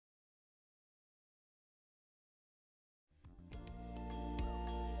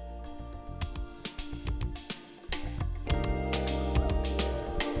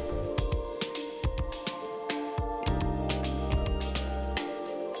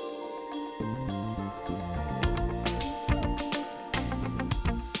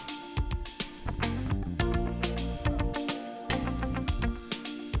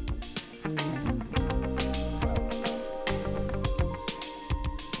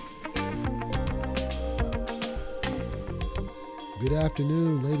Good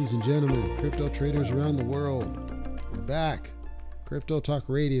afternoon, ladies and gentlemen, crypto traders around the world. We're back. Crypto Talk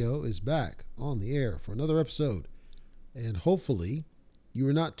Radio is back on the air for another episode. And hopefully you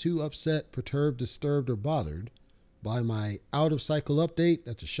were not too upset, perturbed, disturbed, or bothered by my out of cycle update.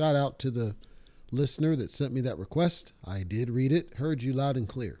 That's a shout out to the listener that sent me that request. I did read it, heard you loud and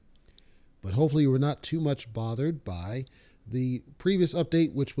clear. But hopefully you were not too much bothered by the previous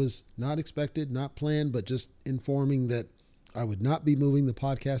update, which was not expected, not planned, but just informing that I would not be moving the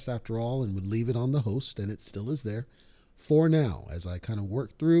podcast after all and would leave it on the host, and it still is there for now as I kind of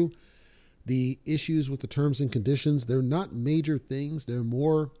work through the issues with the terms and conditions. They're not major things. They're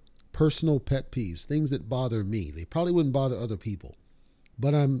more personal pet peeves, things that bother me. They probably wouldn't bother other people,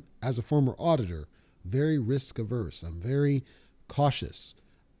 but I'm, as a former auditor, very risk averse. I'm very cautious.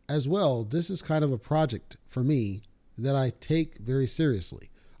 As well, this is kind of a project for me that I take very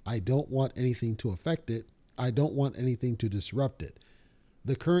seriously. I don't want anything to affect it. I don't want anything to disrupt it.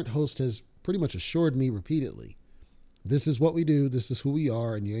 The current host has pretty much assured me repeatedly, this is what we do, this is who we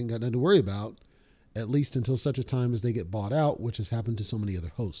are, and you ain't got nothing to worry about, at least until such a time as they get bought out, which has happened to so many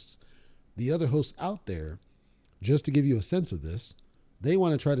other hosts. The other hosts out there, just to give you a sense of this, they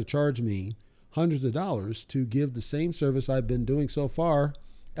want to try to charge me hundreds of dollars to give the same service I've been doing so far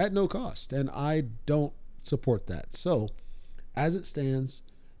at no cost, and I don't support that. So, as it stands,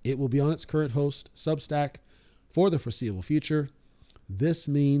 it will be on its current host, Substack, for the foreseeable future. This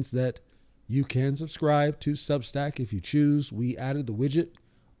means that you can subscribe to Substack if you choose. We added the widget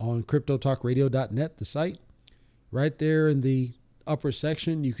on cryptotalkradio.net, the site. Right there in the upper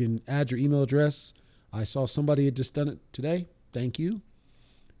section, you can add your email address. I saw somebody had just done it today. Thank you.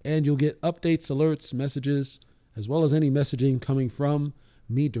 And you'll get updates, alerts, messages, as well as any messaging coming from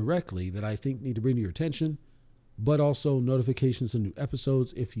me directly that I think need to bring to your attention, but also notifications of new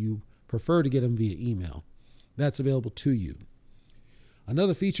episodes if you prefer to get them via email. That's available to you.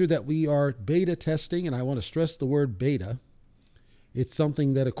 Another feature that we are beta testing, and I want to stress the word beta. It's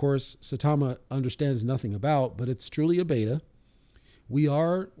something that, of course, Saitama understands nothing about, but it's truly a beta. We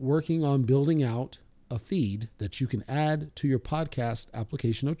are working on building out a feed that you can add to your podcast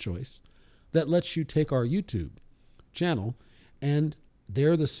application of choice that lets you take our YouTube channel, and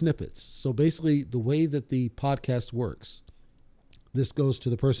they're the snippets. So basically, the way that the podcast works, this goes to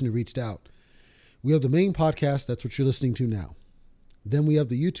the person who reached out. We have the main podcast, that's what you're listening to now. Then we have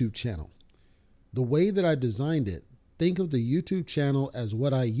the YouTube channel. The way that I designed it, think of the YouTube channel as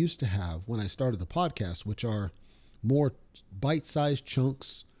what I used to have when I started the podcast, which are more bite-sized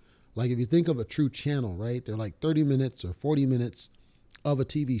chunks. Like if you think of a true channel, right? They're like 30 minutes or 40 minutes of a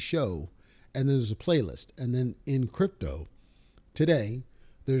TV show, and then there's a playlist. And then in crypto, today,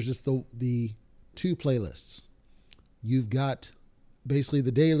 there's just the two playlists. You've got basically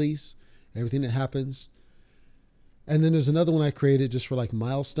the dailies, everything that happens. And then there's another one I created just for like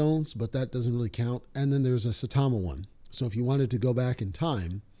milestones, but that doesn't really count. And then there's a Saitama one. So if you wanted to go back in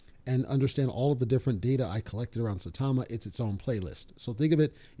time and understand all of the different data I collected around Saitama, it's its own playlist. So think of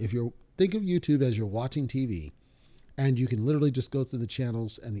it, think of YouTube as you're watching TV, and you can literally just go through the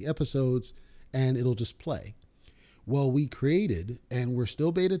channels and the episodes and it'll just play. Well, we created, and we're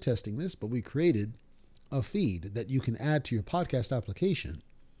still beta testing this, but we created a feed that you can add to your podcast application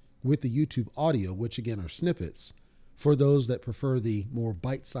with the YouTube audio, which again are snippets for those that prefer the more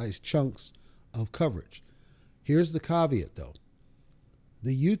bite-sized chunks of coverage. Here's the caveat though.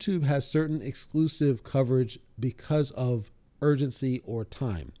 The YouTube has certain exclusive coverage because of urgency or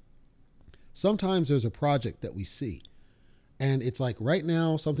time. Sometimes there's a project that we see and it's like right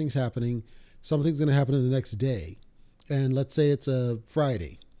now something's happening, something's going to happen in the next day. And let's say it's a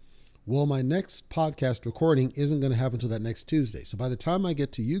Friday. Well, my next podcast recording isn't going to happen until that next Tuesday. So by the time I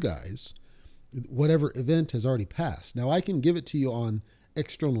get to you guys, whatever event has already passed. Now I can give it to you on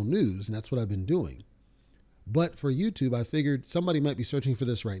external news, and that's what I've been doing. But for YouTube, I figured somebody might be searching for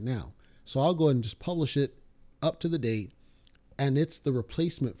this right now. So I'll go ahead and just publish it up to the date. And it's the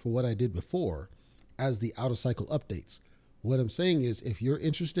replacement for what I did before as the out of cycle updates. What I'm saying is if you're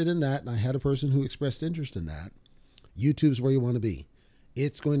interested in that, and I had a person who expressed interest in that, YouTube's where you want to be.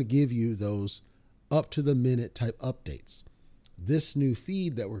 It's going to give you those up to the minute type updates. This new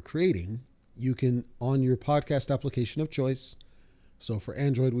feed that we're creating, you can on your podcast application of choice. So for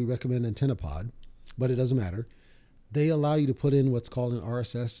Android, we recommend AntennaPod, but it doesn't matter. They allow you to put in what's called an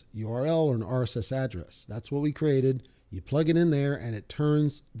RSS URL or an RSS address. That's what we created. You plug it in there and it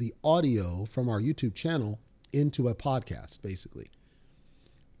turns the audio from our YouTube channel into a podcast, basically.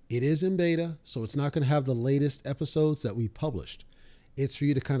 It is in beta, so it's not going to have the latest episodes that we published. It's for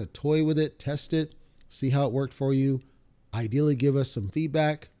you to kind of toy with it, test it, see how it worked for you. Ideally, give us some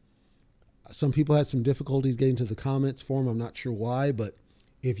feedback. Some people had some difficulties getting to the comments form. I'm not sure why, but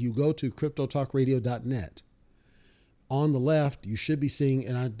if you go to cryptotalkradio.net, on the left, you should be seeing,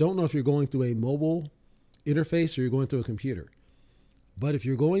 and I don't know if you're going through a mobile interface or you're going through a computer, but if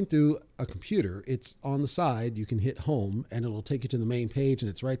you're going through a computer, it's on the side. You can hit home and it'll take you to the main page, and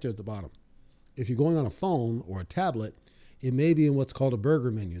it's right there at the bottom. If you're going on a phone or a tablet, it may be in what's called a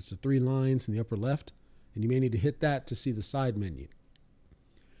burger menu. It's the 3 lines in the upper left, and you may need to hit that to see the side menu.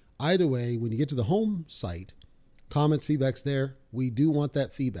 Either way, when you get to the home site, comments, feedback's there. We do want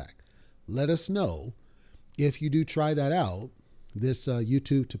that feedback. Let us know if you do try that out, this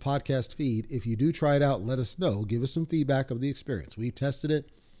YouTube to podcast feed. If you do try it out, let us know. Give us some feedback of the experience. We've tested it.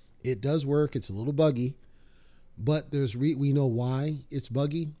 It does work. It's a little buggy, but we know why it's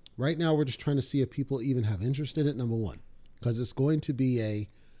buggy. Right now, we're just trying to see if people even have interest in it, number one, because it's going to be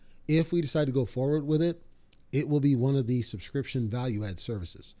if we decide to go forward with it, it will be one of the subscription value add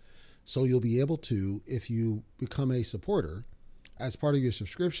services. So you'll be able to, if you become a supporter, as part of your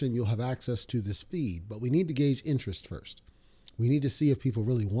subscription, you'll have access to this feed, but we need to gauge interest first. We need to see if people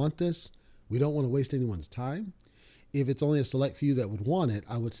really want this. We don't want to waste anyone's time. If it's only a select few that would want it,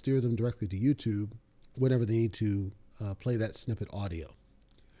 I would steer them directly to YouTube whenever they need to play that snippet audio.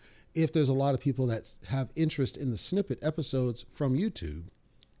 If there's a lot of people that have interest in the snippet episodes from YouTube,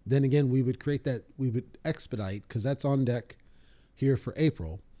 then again, we would create that, we would expedite, because that's on deck here for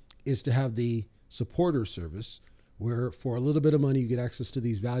April, is to have the supporter service where for a little bit of money, you get access to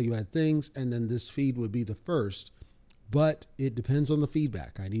these value add things. And then this feed would be the first, but it depends on the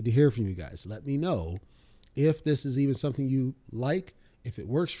feedback. I need to hear from you guys. Let me know if this is even something you like, if it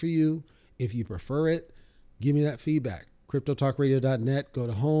works for you, if you prefer it. Give me that feedback. CryptoTalkRadio.net, go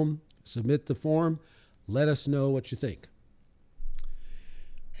to home, submit the form. Let us know what you think.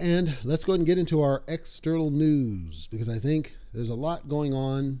 And let's go ahead and get into our external news, because I think there's a lot going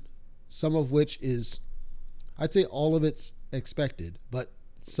on, some of which is, I'd say all of it's expected, but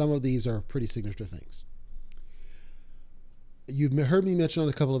some of these are pretty signature things. You've heard me mention on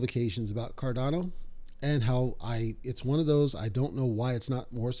a couple of occasions about Cardano and how it's one of those, I don't know why it's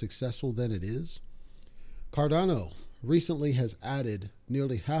not more successful than it is. Cardano recently has added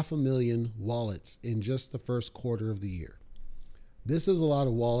nearly 500,000 wallets in just the first quarter of the year. This is a lot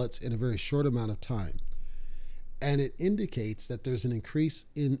of wallets in a very short amount of time. And it indicates that there's an increase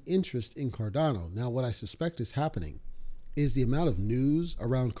in interest in Cardano. Now, what I suspect is happening is the amount of news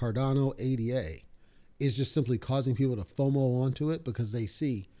around Cardano ADA is just simply causing people to FOMO onto it because they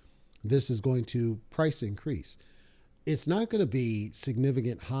see this is going to price increase. It's not going to be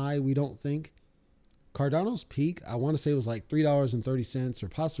significant high, we don't think. Cardano's peak, I want to say it was like $3.30 or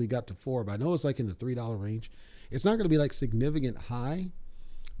possibly got to $4, but I know it's like in the $3 range. It's not going to be like significant high,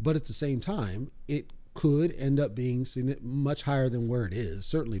 but at the same time, it could end up being much higher than where it is,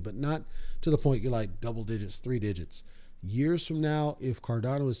 certainly, but not to the point you're like double digits, 3 digits. Years from now, if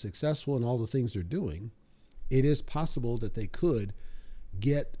Cardano is successful in all the things they're doing, it is possible that they could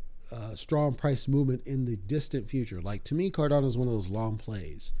get strong price movement in the distant future. Like, to me, Cardano is one of those long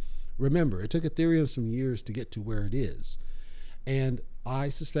plays. Remember, it took Ethereum some years to get to where it is. And I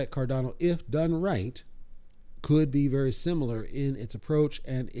suspect Cardano, if done right, could be very similar in its approach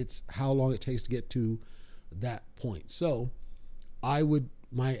and it's how long it takes to get to that point. So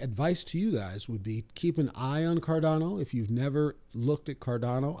my advice to you guys would be keep an eye on Cardano. If you've never looked at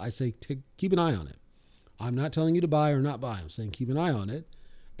Cardano, I say keep an eye on it. I'm not telling you to buy or not buy. I'm saying keep an eye on it.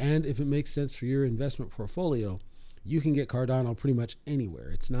 And if it makes sense for your investment portfolio, you can get Cardano pretty much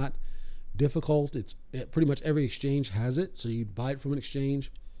anywhere. It's not difficult. Pretty much every exchange has it. So you buy it from an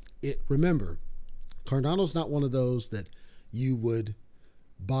exchange. Remember, Cardano's not one of those that you would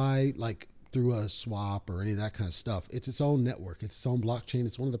buy like through a swap or any of that kind of stuff. It's its own network. It's its own blockchain.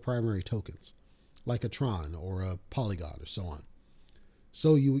 It's one of the primary tokens, like a Tron or a Polygon or so on.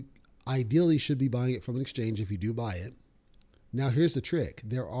 So you ideally should be buying it from an exchange if you do buy it. Now, here's the trick.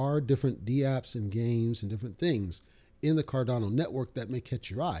 There are different dApps and games and different things in the Cardano network that may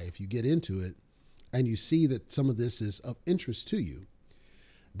catch your eye if you get into it and you see that some of this is of interest to you.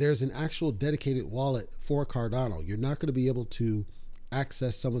 There's an actual dedicated wallet for Cardano. You're not going to be able to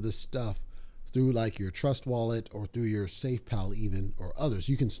access some of this stuff through like your Trust wallet or through your SafePal even or others.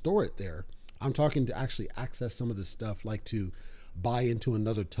 You can store it there. I'm talking to actually access some of this stuff, like to buy into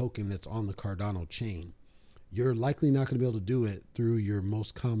another token that's on the Cardano chain. You're likely not going to be able to do it through your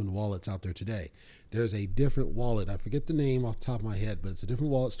most common wallets out there today. There's a different wallet. I forget the name off the top of my head, but it's a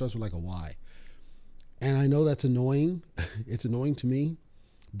different wallet. It starts with like a Y. And I know that's annoying. It's annoying to me.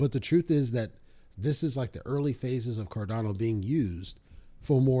 But the truth is that this is like the early phases of Cardano being used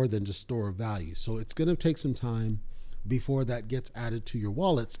for more than just store of value. So it's going to take some time, before that gets added to your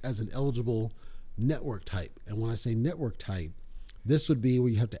wallets as an eligible network type. And when I say network type, this would be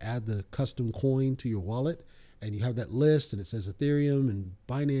where you have to add the custom coin to your wallet, and you have that list and it says Ethereum and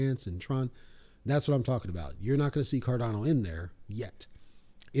Binance and Tron. That's what I'm talking about. You're not going to see Cardano in there yet.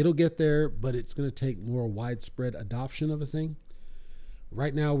 It'll get there, but it's going to take more widespread adoption of a thing.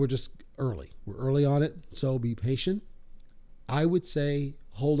 Right now, we're just early. We're early on it, so be patient. I would say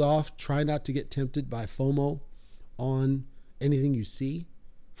hold off. Try not to get tempted by FOMO on anything you see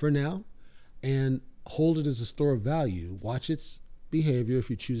for now, and hold it as a store of value. Watch its behavior if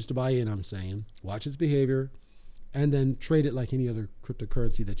you choose to buy in, I'm saying. Watch its behavior, and then trade it like any other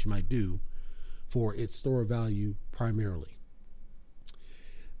cryptocurrency that you might do for its store of value primarily.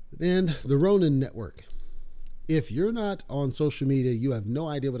 Then the Ronin network. If you're not on social media, you have no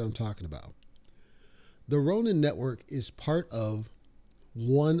idea what I'm talking about. The Ronin network is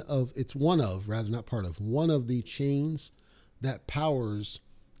one of the chains that powers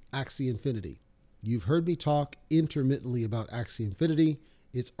Axie Infinity. You've heard me talk intermittently about Axie Infinity.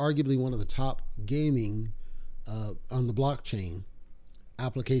 It's arguably one of the top gaming on the blockchain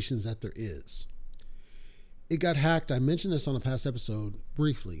applications that there is. It got hacked. I mentioned this on a past episode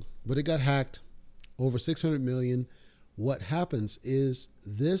briefly, but it got hacked, over 600 million. What happens is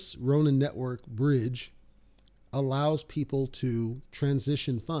this Ronin network bridge allows people to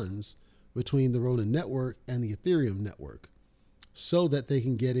transition funds between the Ronin network and the Ethereum network so that they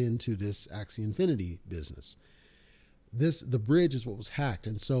can get into this Axie Infinity business. The bridge is what was hacked.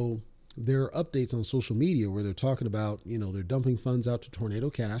 And so there are updates on social media where they're talking about, they're dumping funds out to Tornado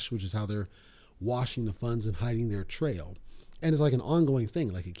Cash, which is how they're washing the funds and hiding their trail. And it's like an ongoing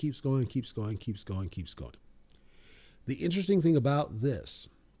thing. Like it keeps going, keeps going, keeps going, keeps going. The interesting thing about this,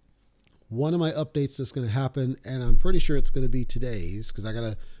 one of my updates that's going to happen, and I'm pretty sure it's going to be today's because I got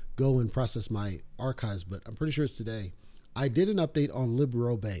to go and process my archives, but I'm pretty sure it's today. I did an update on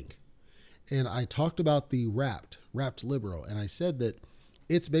Libero Bank, and I talked about the wrapped Libero, and I said that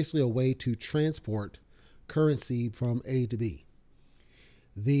it's basically a way to transport currency from A to B.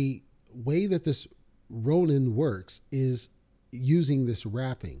 The way that this Ronin works is using this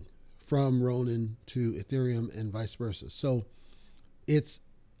wrapping from Ronin to Ethereum and vice versa. So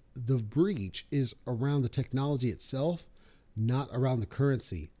the breach is around the technology itself, not around the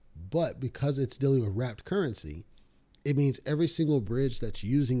currency. But because it's dealing with wrapped currency, it means every single bridge that's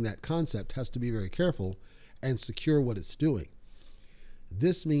using that concept has to be very careful and secure what it's doing.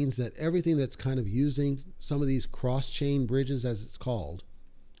 This means that everything that's kind of using some of these cross-chain bridges, as it's called,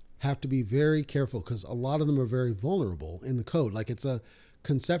 have to be very careful because a lot of them are very vulnerable in the code. Like it's a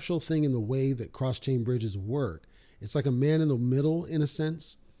conceptual thing in the way that cross-chain bridges work. It's like a man in the middle, in a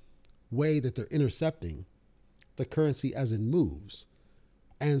sense, way that they're intercepting the currency as it moves.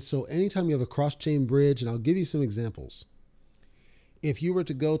 And so anytime you have a cross-chain bridge, and I'll give you some examples. If you were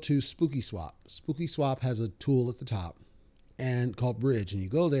to go to SpookySwap has a tool at the top and called Bridge, and you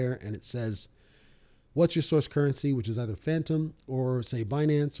go there and it says, what's your source currency, which is either Phantom or say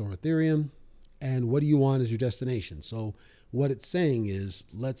Binance or Ethereum, and what do you want as your destination? So what it's saying is,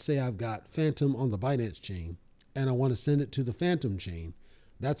 let's say I've got Phantom on the Binance chain and I want to send it to the Phantom chain.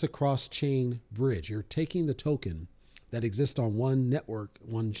 That's a cross-chain bridge. You're taking the token that exists on one network,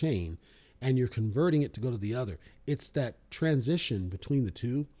 one chain, and you're converting it to go to the other. It's that transition between the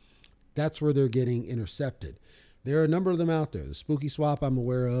two. That's where they're getting intercepted. There are a number of them out there. The SpookySwap I'm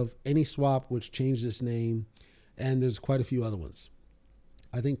aware of, AnySwap, which changed its name, and there's quite a few other ones.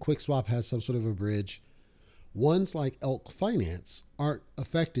 I think QuickSwap has some sort of a bridge. Ones like Elk Finance aren't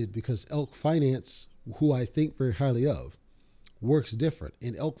affected because Elk Finance, who I think very highly of, works different.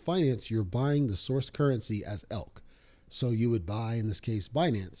 In Elk Finance, you're buying the source currency as Elk. So you would buy, in this case,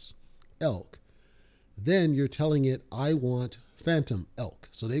 Binance, Elk. Then you're telling it, I want Phantom Elk.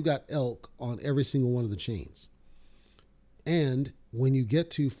 So they've got Elk on every single one of the chains. And when you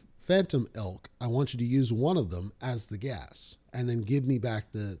get to Phantom Elk, I want you to use one of them as the gas and then give me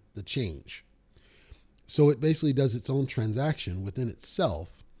back the change. So it basically does its own transaction within itself.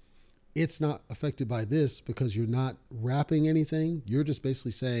 It's not affected by this because you're not wrapping anything. You're just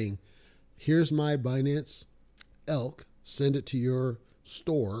basically saying, here's my Binance Elk, send it to your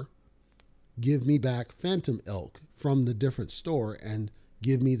store, give me back Phantom Elk from the different store and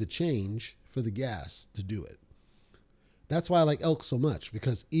give me the change for the gas to do it. That's why I like Elk so much,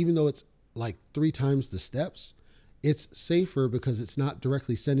 because even though it's like 3 times the steps, it's safer because it's not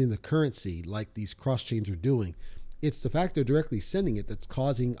directly sending the currency like these cross chains are doing. It's the fact they're directly sending it that's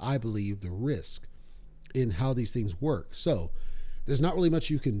causing, I believe, the risk in how these things work. So there's not really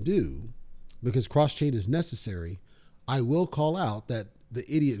much you can do because cross chain is necessary. I will call out that the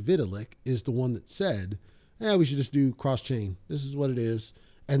idiot Vitalik is the one that said, we should just do cross-chain. This is what it is.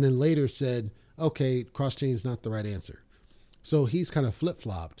 And then later said, okay, cross-chain is not the right answer. So he's kind of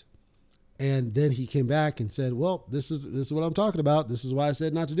flip-flopped. And then he came back and said, well, this is what I'm talking about. This is why I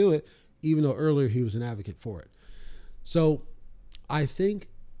said not to do it, even though earlier he was an advocate for it. So I think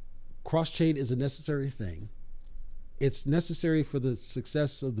cross-chain is a necessary thing. It's necessary for the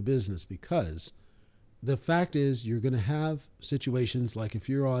success of the business because the fact is you're going to have situations like if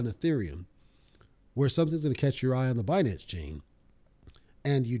you're on Ethereum where something's going to catch your eye on the Binance chain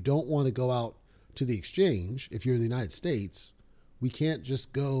and you don't want to go out to the exchange. If you're in the United States, we can't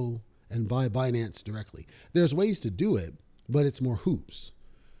just go and buy Binance directly. There's ways to do it, but it's more hoops.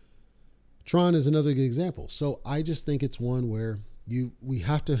 Tron is another good example. So I just think it's one where we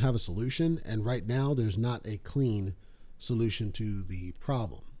have to have a solution, and right now there's not a clean solution to the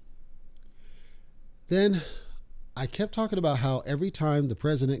problem. Then I kept talking about how every time the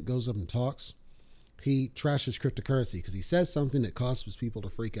president goes up and talks, he trashes cryptocurrency because he says something that causes people to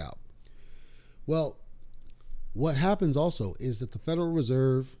freak out. Well, what happens also is that the Federal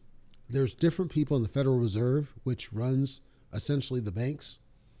Reserve, there's different people in the Federal Reserve, which runs essentially the banks,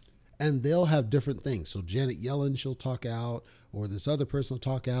 and they'll have different things. So Janet Yellen, she'll talk out, or this other person will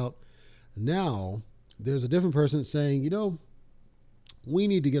talk out. Now, there's a different person saying, we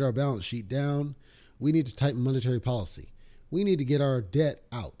need to get our balance sheet down. We need to tighten monetary policy. We need to get our debt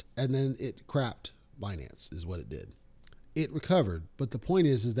out. And then it crapped Binance is what it did. It recovered. But the point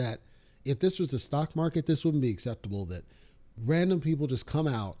is that if this was the stock market, this wouldn't be acceptable that random people just come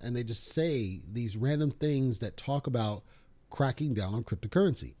out and they just say these random things that talk about cracking down on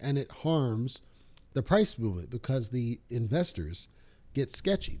cryptocurrency. And it harms the price movement because the investors get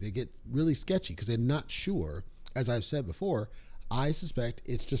sketchy. They get really sketchy because they're not sure. As I've said before, I suspect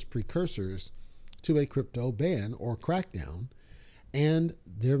it's just precursors to a crypto ban or crackdown. And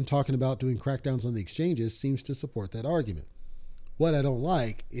them talking about doing crackdowns on the exchanges seems to support that argument. What I don't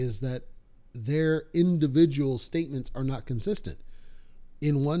like is that their individual statements are not consistent.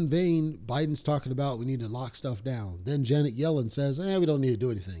 In one vein, Biden's talking about we need to lock stuff down. Then Janet Yellen says, we don't need to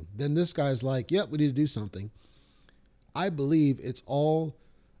do anything. Then this guy's like, yep, we need to do something. I believe it's all,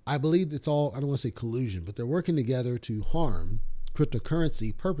 I don't want to say collusion, but they're working together to harm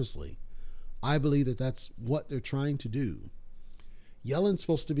cryptocurrency purposely. I believe that that's what they're trying to do. Yellen's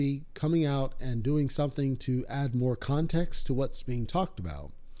supposed to be coming out and doing something to add more context to what's being talked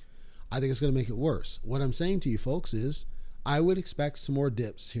about. I think it's going to make it worse. What I'm saying to you folks is I would expect some more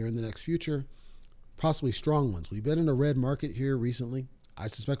dips here in the next future, possibly strong ones. We've been in a red market here recently. I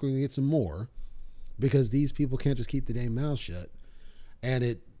suspect we're going to get some more because these people can't just keep the damn mouth shut. And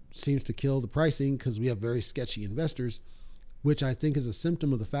it seems to kill the pricing because we have very sketchy investors, which I think is a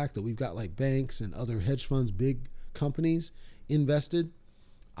symptom of the fact that we've got like banks and other hedge funds, big companies invested.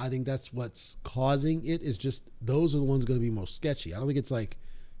 I think that's what's causing it, is just those are the ones going to be most sketchy. I don't think it's like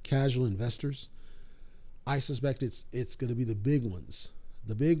casual investors. I suspect it's going to be the big ones,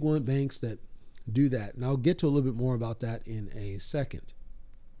 the big one banks that do that. And I'll get to a little bit more about that in a second.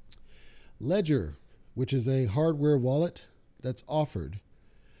 Ledger, which is a hardware wallet that's offered.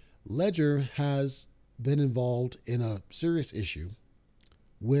 Ledger has been involved in a serious issue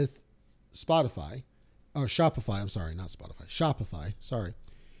with Shopify.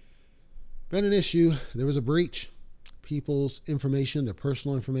 Been an issue. There was a breach. People's information, their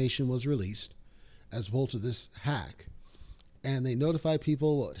personal information was released as opposed to this hack. And they notified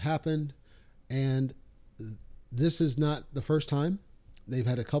people what happened. And this is not the first time. They've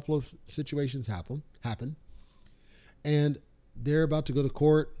had a couple of situations happen. And they're about to go to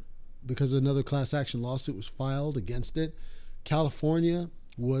court because another class action lawsuit was filed against it. California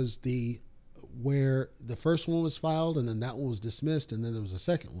was where the first one was filed, and then that one was dismissed, and then there was a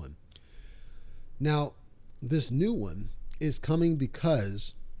second one. Now, this new one is coming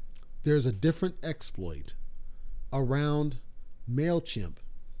because there's a different exploit around MailChimp,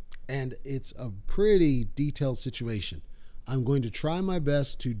 and it's a pretty detailed situation. I'm going to try my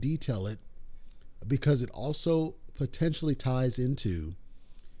best to detail it because it also potentially ties into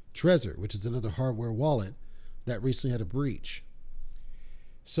Trezor, which is another hardware wallet that recently had a breach.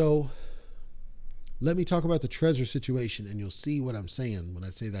 So let me talk about the Trezor situation, and you'll see what I'm saying when I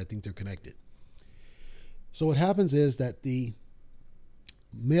say that I think they're connected. So what happens is that the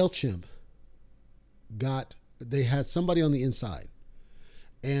MailChimp they had somebody on the inside,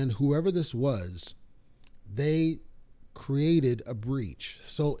 and whoever this was, they created a breach.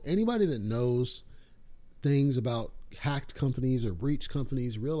 So anybody that knows things about hacked companies or breached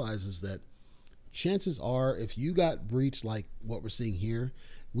companies realizes that chances are if you got breached like what we're seeing here,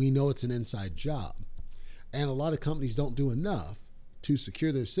 we know it's an inside job. And a lot of companies don't do enough to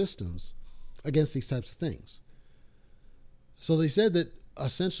secure their systems against these types of things. So they said that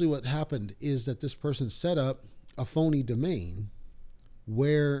essentially what happened is that this person set up a phony domain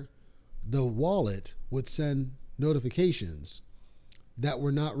where the wallet would send notifications that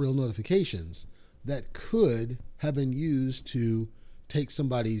were not real notifications that could have been used to take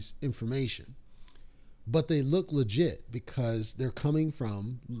somebody's information. But they look legit because they're coming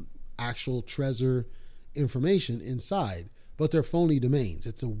from actual Trezor information inside, but they're phony domains.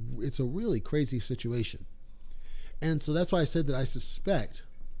 It's a really crazy situation. And so that's why I said that I suspect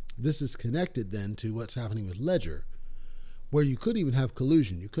this is connected then to what's happening with Ledger, where you could even have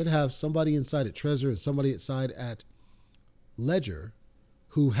collusion. You could have somebody inside at Trezor and somebody inside at Ledger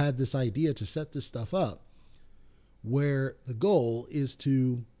who had this idea to set this stuff up, where the goal is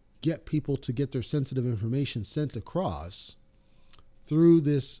to get people to get their sensitive information sent across through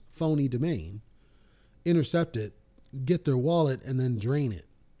this phony domain, intercept it, get their wallet, and then drain it.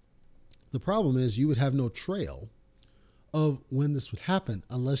 The problem is you would have no trail of when this would happen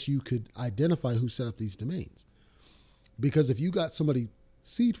unless you could identify who set up these domains. Because if you got somebody's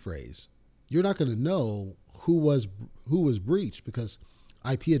seed phrase, you're not going to know who was breached because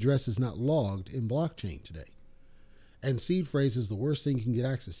IP address is not logged in blockchain today. And seed phrase is the worst thing you can get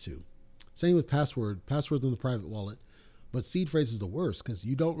access to. Same with password in the private wallet. But seed phrase is the worst because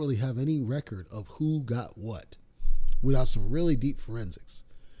you don't really have any record of who got what without some really deep forensics.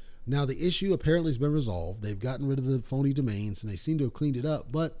 Now, the issue apparently has been resolved. They've gotten rid of the phony domains and they seem to have cleaned it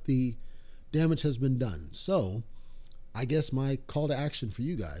up, but the damage has been done. So I guess my call to action for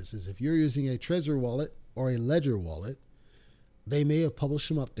you guys is if you're using a Trezor wallet or a Ledger wallet, they may have published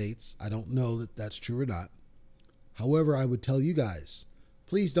some updates. I don't know that that's true or not. However, I would tell you guys,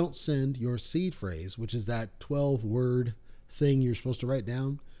 please don't send your seed phrase, which is that 12-word thing you're supposed to write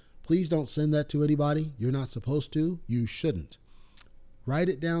down. Please don't send that to anybody. You're not supposed to. You shouldn't. Write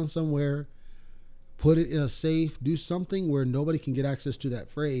it down somewhere. Put it in a safe. Do something where nobody can get access to that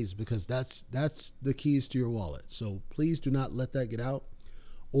phrase because that's the keys to your wallet. So please do not let that get out,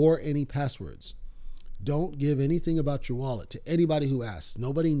 or any passwords. Don't give anything about your wallet to anybody who asks.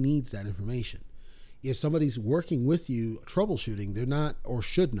 Nobody needs that information. If somebody's working with you troubleshooting, they're not or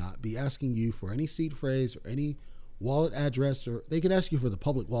should not be asking you for any seed phrase or any wallet address, or they can ask you for the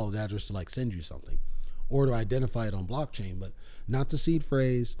public wallet address to send you something or to identify it on blockchain, but not the seed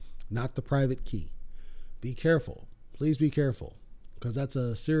phrase, not the private key. Be careful. Please be careful, because that's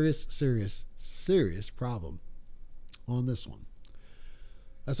a serious, serious, serious problem on this one.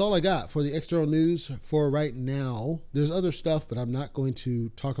 That's all I got for the external news for right now. There's other stuff, but I'm not going to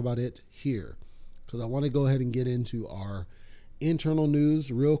talk about it here because I want to go ahead and get into our internal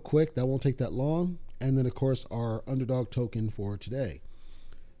news real quick. That won't take that long. And then, of course, our underdog token for today.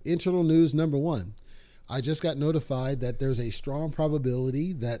 Internal news number one. I just got notified that there's a strong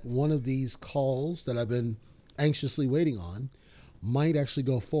probability that one of these calls that I've been anxiously waiting on might actually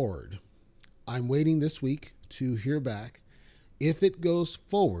go forward. I'm waiting this week to hear back. If it goes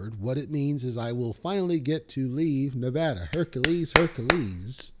forward, what it means is I will finally get to leave Nevada. Hercules,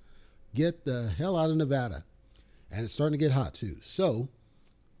 get the hell out of Nevada. And it's starting to get hot too. So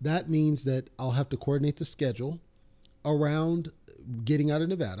that means that I'll have to coordinate the schedule around getting out of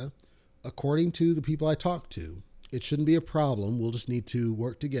Nevada. According to the people I talked to, it shouldn't be a problem. We'll just need to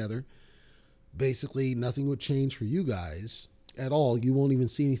work together. Basically, nothing would change for you guys at all. You won't even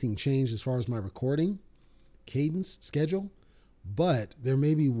see anything change as far as my recording, cadence, schedule. But there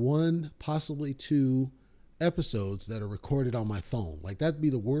may be one, possibly two episodes that are recorded on my phone. That'd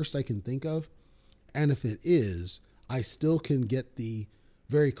be the worst I can think of. And if it is, I still can get the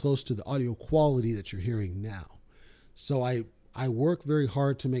very close to the audio quality that you're hearing now. So I work very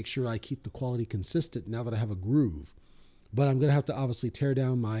hard to make sure I keep the quality consistent now that I have a groove. But I'm going to have to obviously tear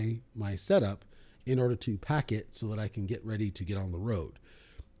down my setup in order to pack it so that I can get ready to get on the road.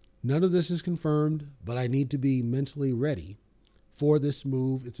 None of this is confirmed, but I need to be mentally ready for this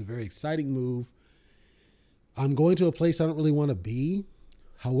move. It's a very exciting move. I'm going to a place I don't really want to be.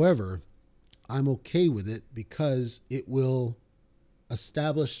 However, I'm okay with it because it will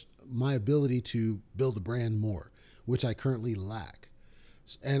establish my ability to build a brand more, which I currently lack.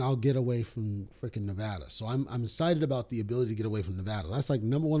 And I'll get away from freaking Nevada. So I'm excited about the ability to get away from Nevada. That's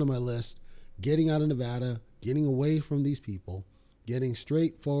number one on my list. Getting out of Nevada, getting away from these people, getting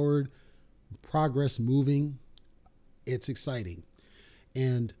straightforward progress moving. It's exciting.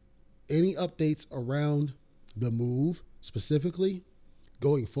 And any updates around the move specifically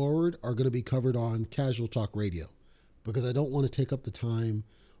going forward are going to be covered on Casual Talk Radio, because I don't want to take up the time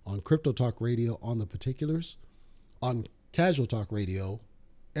on Crypto Talk Radio on the particulars. On Casual Talk Radio,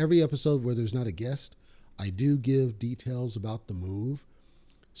 every episode where there's not a guest, I do give details about the move.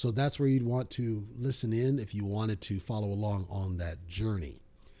 So that's where you'd want to listen in if you wanted to follow along on that journey.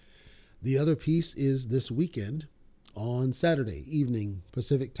 The other piece is this weekend on Saturday evening,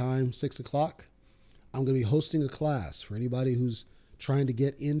 Pacific time, 6 o'clock. I'm going to be hosting a class for anybody who's trying to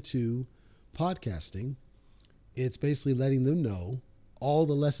get into podcasting. It's basically letting them know all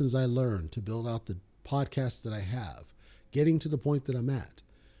the lessons I learned to build out the podcast that I have, getting to the point that I'm at.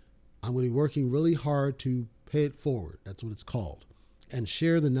 I'm going to be working really hard to pay it forward. That's what it's called. And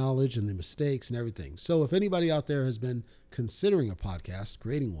share the knowledge and the mistakes and everything. So if anybody out there has been considering a podcast,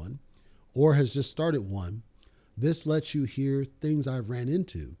 creating one, or has just started one, this lets you hear things I've ran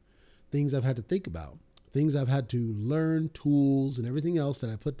into, things I've had to think about, things I've had to learn, tools, and everything else that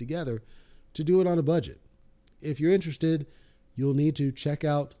I put together to do it on a budget. If you're interested, you'll need to check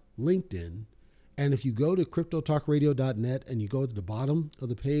out LinkedIn. And if you go to cryptotalkradio.net and you go to the bottom of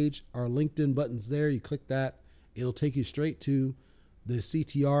the page, our LinkedIn button's there. You click that. It'll take you straight to the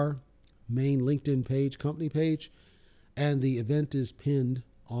CTR main LinkedIn page, company page, and the event is pinned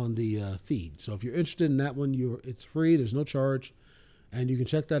on the feed. So if you're interested in that one, it's free. There's no charge, and you can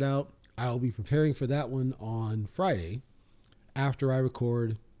check that out. I'll be preparing for that one on Friday after I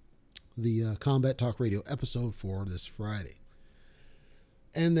record the Combat Talk Radio episode for this Friday.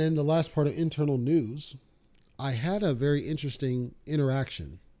 And then the last part of internal news, I had a very interesting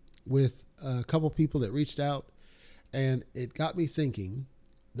interaction with a couple people that reached out. And it got me thinking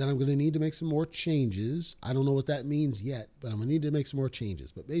that I'm going to need to make some more changes. I don't know what that means yet, but I'm going to need to make some more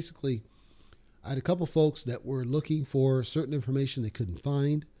changes. But basically, I had a couple folks that were looking for certain information they couldn't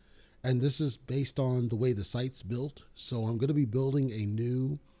find. And this is based on the way the site's built. So I'm going to be building a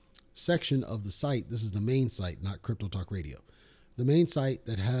new section of the site. This is the main site, not Crypto Talk Radio. The main site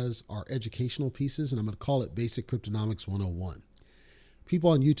that has our educational pieces, and I'm going to call it Basic Cryptonomics 101. People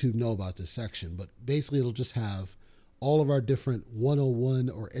on YouTube know about this section, but basically it'll just have all of our different 101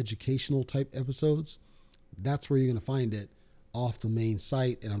 or educational type episodes. That's where you're going to find it off the main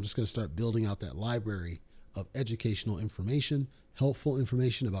site. And I'm just going to start building out that library of educational information, helpful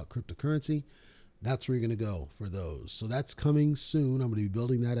information about cryptocurrency. That's where you're going to go for those. So that's coming soon. I'm going to be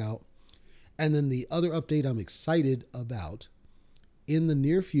building that out. And then the other update I'm excited about in the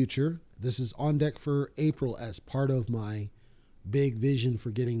near future, this is on deck for April as part of my big vision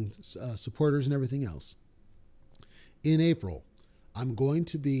for getting supporters and everything else. In April, I'm going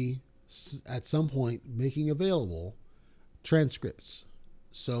to be at some point making available transcripts.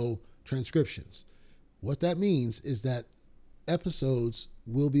 So transcriptions. What that means is that episodes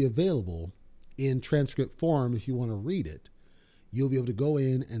will be available in transcript form. If you want to read it, you'll be able to go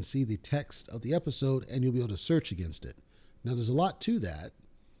in and see the text of the episode and you'll be able to search against it. Now there's a lot to that,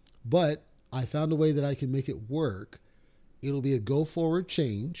 but I found a way that I can make it work. It'll be a go forward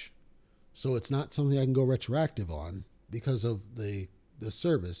change. So it's not something I can go retroactive on because of the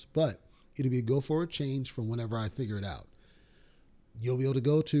service, but it'll be a go forward change from whenever I figure it out. You'll be able to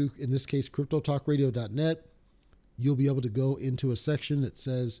go to, in this case, cryptotalkradio.net. You'll be able to go into a section that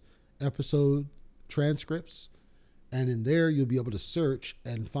says episode transcripts. And in there, you'll be able to search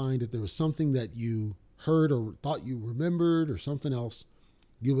and find if there was something that you heard or thought you remembered or something else.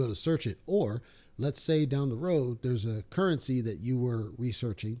 You'll be able to search it. Or let's say down the road, there's a currency that you were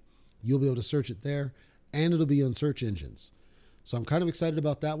researching. You'll be able to search it there, and it'll be on search engines. So I'm kind of excited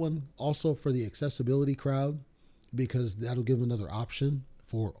about that one. Also for the accessibility crowd, because that'll give them another option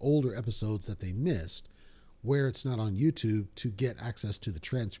for older episodes that they missed, where it's not on YouTube, to get access to the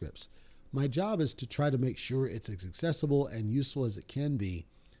transcripts. My job is to try to make sure it's as accessible and useful as it can be,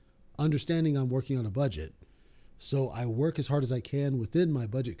 understanding I'm working on a budget. So I work as hard as I can within my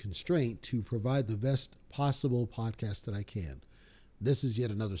budget constraint to provide the best possible podcast that I can. This is yet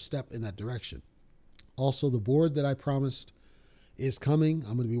another step in that direction. Also, the board that I promised is coming.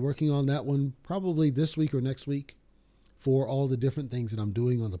 I'm going to be working on that one probably this week or next week for all the different things that I'm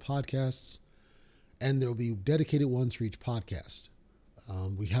doing on the podcasts. And there'll be dedicated ones for each podcast.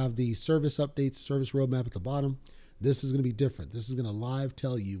 We have the service updates, service roadmap at the bottom. This is going to be different. This is going to live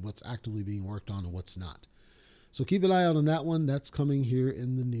tell you what's actively being worked on and what's not. So keep an eye out on that one. That's coming here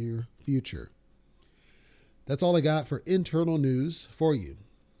in the near future. That's all I got for internal news for you.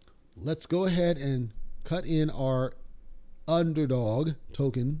 Let's go ahead and cut in our underdog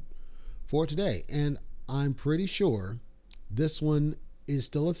token for today. And I'm pretty sure this one is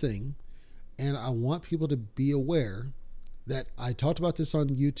still a thing. And I want people to be aware that I talked about this on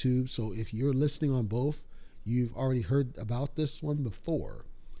YouTube. So if you're listening on both, you've already heard about this one before.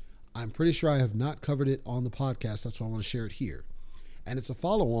 I'm pretty sure I have not covered it on the podcast. That's why I want to share it here. And it's a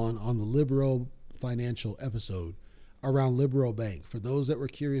follow-on on the Libero financial episode around Libero Bank. For those that were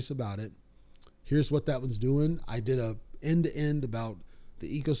curious about it, here's what that one's doing. I did a end-to-end about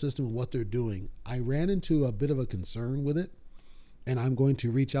the ecosystem and what they're doing, I ran into a bit of a concern with it, and I'm going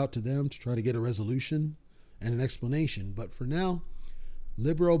to reach out to them to try to get a resolution and an explanation. But for now,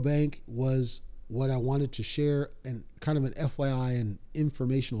 Libero Bank was what I wanted to share, and kind of an FYI and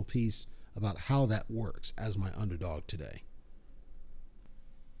informational piece about how that works as my underdog today.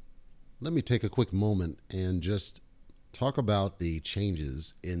 Let me take a quick moment and just talk about the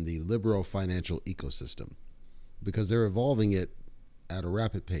changes in the Libero financial ecosystem, because they're evolving it at a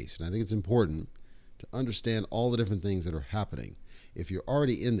rapid pace. And I think it's important to understand all the different things that are happening. If you're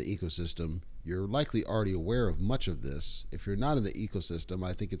already in the ecosystem, you're likely already aware of much of this. If you're not in the ecosystem,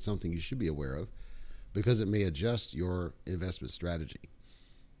 I think it's something you should be aware of, because it may adjust your investment strategy.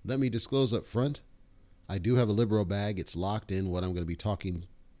 Let me disclose up front, I do have a Libero bag. It's locked in what I'm going to be talking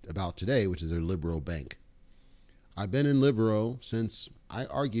about today, which is their Libero Bank. I've been in Libero since, I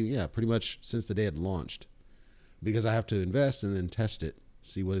argue, pretty much since the day it launched, because I have to invest and then test it,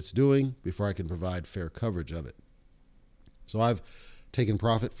 see what it's doing before I can provide fair coverage of it. So I've taken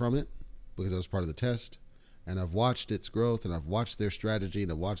profit from it because I was part of the test, and I've watched its growth, and I've watched their strategy,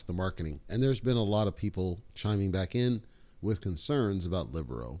 and I've watched the marketing. And there's been a lot of people chiming back in with concerns about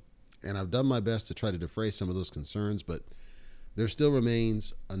Libero, and I've done my best to try to defray some of those concerns, but there still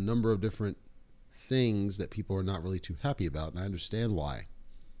remains a number of different things that people are not really too happy about, and I understand why.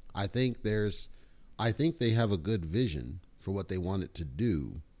 I think they have a good vision for what they want it to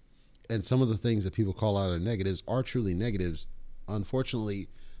do, and some of the things that people call out are negatives are truly negatives. Unfortunately,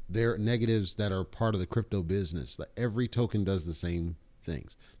 they're negatives that are part of the crypto business. That every token does the same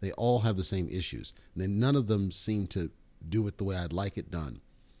things. They all have the same issues. And then none of them seem to do it the way I'd like it done.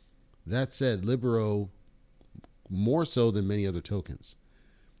 That said, Libero, more so than many other tokens,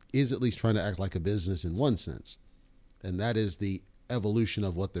 is at least trying to act like a business in one sense. And that is the evolution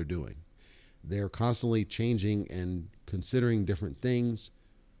of what they're doing. They're constantly changing and considering different things,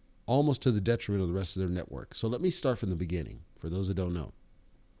 almost to the detriment of the rest of their network. So let me start from the beginning, for those that don't know.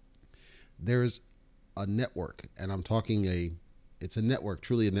 There's a network, and I'm talking it's a network,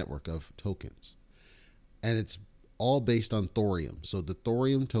 truly a network of tokens. And it's all based on Thorium. So the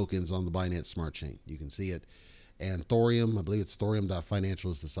Thorium tokens on the Binance Smart Chain, you can see it. And Thorium, I believe it's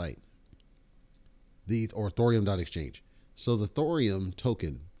thorium.financial is the site. Or thorium.exchange. So the Thorium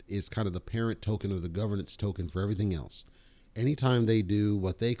token is kind of the parent token or the governance token for everything else. Anytime they do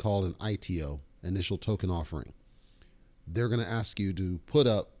what they call an ITO, initial token offering, they're going to ask you to put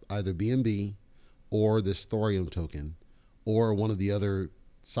up either BNB or this Thorium token or one of the other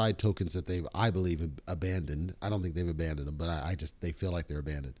side tokens that they've, I believe, abandoned. I don't think they've abandoned them, but they feel like they're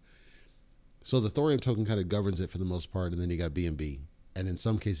abandoned. So the Thorium token kind of governs it for the most part, and then you got BNB, and in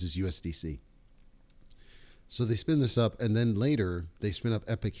some cases USDC. So they spin this up, and then later they spin up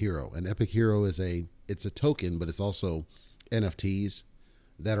Epic Hero. And Epic Hero is it's a token, but it's also NFTs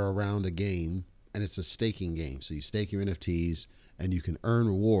that are around a game, and it's a staking game. So you stake your NFTs, and you can earn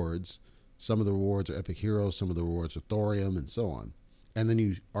rewards. Some of the rewards are Epic Hero, some of the rewards are Thorium, and so on. And then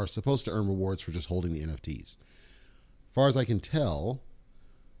you are supposed to earn rewards for just holding the NFTs. As far as I can tell,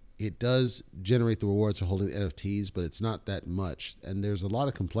 it does generate the rewards for holding the NFTs, but it's not that much. And there's a lot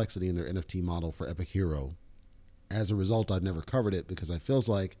of complexity in their NFT model for Epic Hero. As a result, I've never covered it because it feels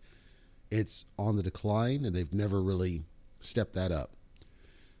like it's on the decline and they've never really stepped that up.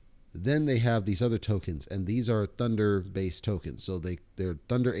 Then they have these other tokens, and these are Thunder-based tokens. So they're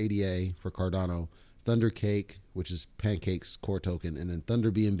Thunder ADA for Cardano, Thunder Cake, which is Pancake's core token, and then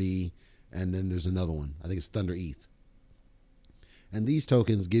Thunder BNB, and then there's another one. I think it's Thunder ETH. And these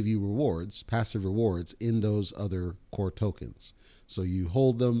tokens give you rewards, passive rewards, in those other core tokens. So you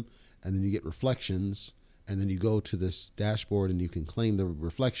hold them, and then you get reflections, and then you go to this dashboard, and you can claim the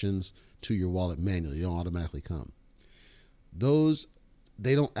reflections to your wallet manually. They don't automatically come.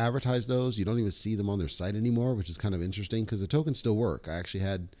 They don't advertise those. You don't even see them on their site anymore, which is kind of interesting because the tokens still work. I actually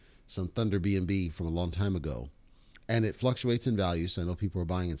had some Thunder BNB from a long time ago, and it fluctuates in value, so I know people are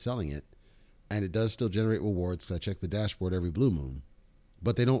buying and selling it, and it does still generate rewards because I check the dashboard every blue moon,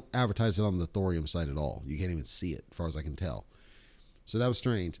 but they don't advertise it on the Thorium site at all. You can't even see it, as far as I can tell. So that was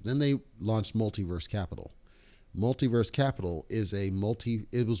strange. Then they launched Multiverse Capital. Multiverse Capital is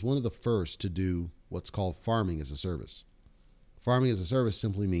it was one of the first to do what's called farming as a service. Farming as a service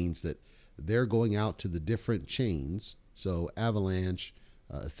simply means that they're going out to the different chains, so Avalanche,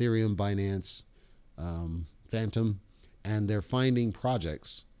 Ethereum, Binance, Phantom, and they're finding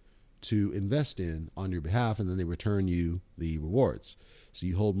projects to invest in on your behalf, and then they return you the rewards. So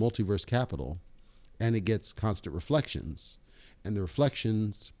you hold Multiverse Capital, and it gets constant reflections, and the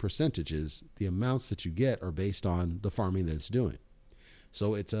reflections percentages, the amounts that you get are based on the farming that it's doing.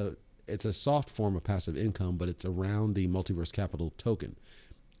 So it's it's a soft form of passive income, but it's around the Multiverse Capital token.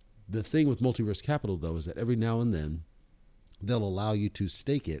 The thing with Multiverse Capital, though, is that every now and then they'll allow you to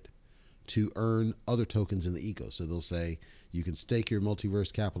stake it to earn other tokens in the eco. So they'll say you can stake your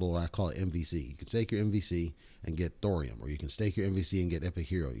Multiverse Capital, or I call it MVC. You can stake your MVC and get Thorium, or you can stake your MVC and get Epic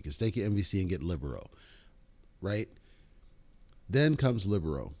Hero. You can stake your MVC and get Libero, right? Then comes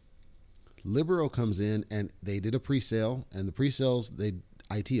Libero. Libero comes in, and they did a pre-sale, and the pre-sales,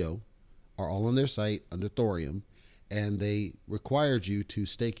 ITO, are all on their site under Thorium, and they required you to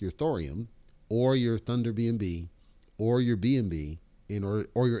stake your Thorium or your Thunder BNB or your BNB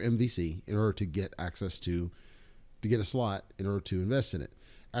or your MVC in order to get access to get a slot in order to invest in it.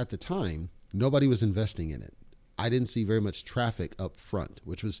 At the time, nobody was investing in it. I didn't see very much traffic up front,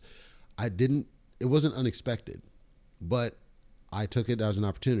 it wasn't unexpected, but I took it as an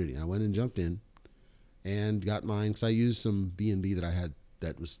opportunity. I went and jumped in and got mine because I used some BNB that I had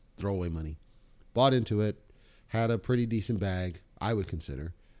that was throwaway money. Bought into it, had a pretty decent bag, I would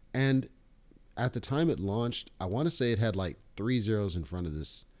consider. And at the time it launched, I want to say it had like 3 zeros in front of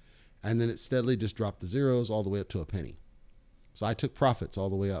this. And then it steadily just dropped the zeros all the way up to a penny. So I took profits all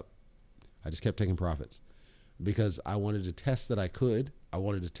the way up. I just kept taking profits because I wanted to test that I could. I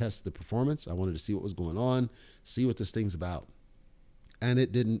wanted to test the performance. I wanted to see what was going on, see what this thing's about. And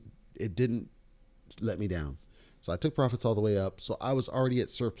it didn't let me down. So I took profits all the way up. So I was already at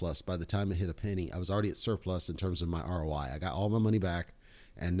surplus by the time it hit a penny. I was already at surplus in terms of my ROI. I got all my money back,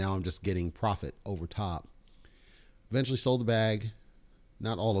 and now I'm just getting profit over top. Eventually sold the bag.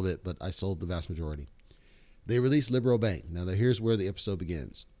 Not all of it, but I sold the vast majority. They released Libero Bank. Now here's where the episode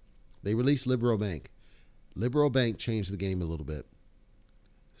begins. They released Libero Bank. Libero Bank changed the game a little bit.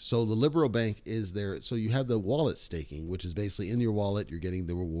 So the Libero Bank is there. So you have the wallet staking, which is basically in your wallet, you're getting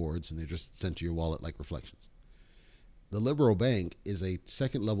the rewards, and they're just sent to your wallet like reflections. The Libero Bank is a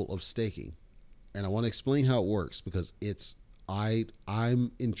second level of staking. And I want to explain how it works because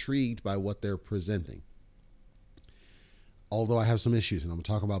I'm intrigued by what they're presenting. Although I have some issues, and I'm going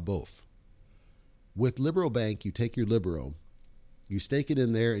to talk about both. With Libero Bank, you take your Libero, you stake it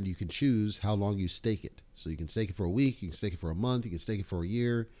in there, and you can choose how long you stake it. So you can stake it for a week, you can stake it for a month, you can stake it for a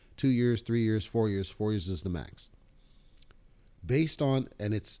year, 2 years, 3 years, 4 years. 4 years is the max. Based on,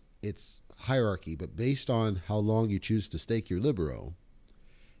 and it's hierarchy, but based on how long you choose to stake your Libero,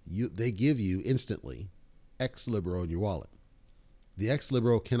 they give you instantly X Libero in your wallet. The X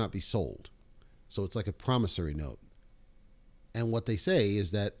Libero cannot be sold. So it's like a promissory note. And what they say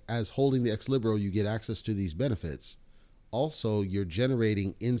is that as holding the X Libero, you get access to these benefits. Also, you're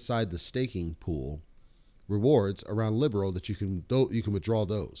generating inside the staking pool rewards around Libero that you can withdraw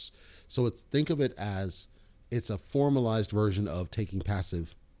those. So think of it as it's a formalized version of taking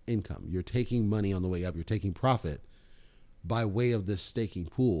passive income. You're taking money on the way up. You're taking profit by way of this staking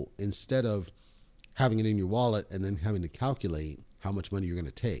pool instead of having it in your wallet and then having to calculate how much money you're going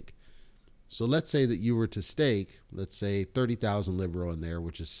to take. So let's say that you were to stake, let's say 30,000 Libero in there,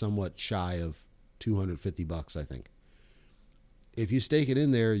 which is somewhat shy of $250, I think. If you stake it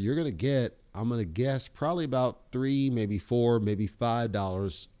in there, you're going to get, I'm going to guess, probably about $3, maybe $4, maybe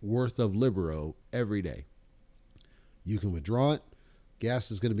 $5 worth of Libero every day. You can withdraw it.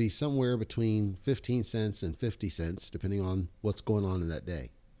 Gas is going to be somewhere between 15 cents and 50 cents, depending on what's going on in that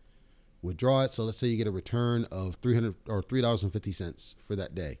day. Withdraw it. So let's say you get a return of $3.50 for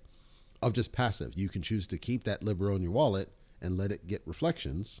that day of just passive. You can choose to keep that Libero in your wallet and let it get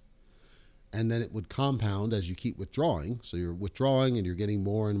reflections. And then it would compound as you keep withdrawing. So you're withdrawing and you're getting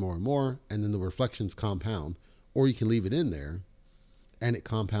more and more and more. And then the reflections compound. Or you can leave it in there and it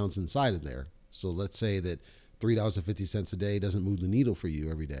compounds inside of there. So let's say that $3.50 a day doesn't move the needle for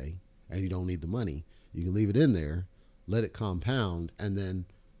you every day and you don't need the money. You can leave it in there, let it compound, and then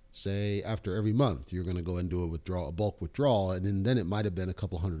say after every month you're going to go and do a bulk withdrawal, and then it might have been a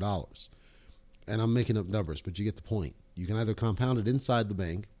couple $100. And I'm making up numbers, but you get the point. You can either compound it inside the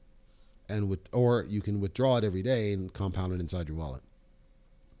bank or you can withdraw it every day and compound it inside your wallet.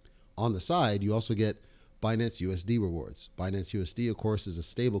 On the side, you also get Binance USD rewards. Binance USD, of course, is a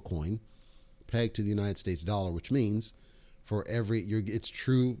stable coin pegged to the United States dollar, which means it's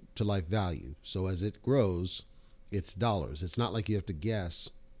true to life value. So as it grows, it's dollars. It's not like you have to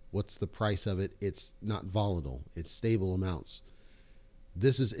guess what's the price of it. It's not volatile. It's stable amounts.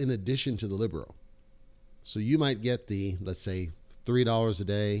 This is in addition to the Libero. So you might get let's say $3 a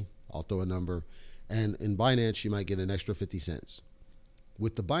day. I'll throw a number. And in Binance, you might get an extra 50 cents.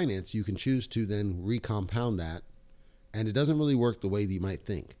 With the Binance, you can choose to then recompound that. And it doesn't really work the way that you might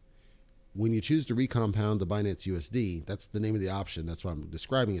think. When you choose to recompound the Binance USD, that's the name of the option. That's why I'm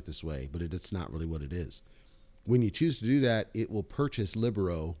describing it this way, but it's not really what it is. When you choose to do that, it will purchase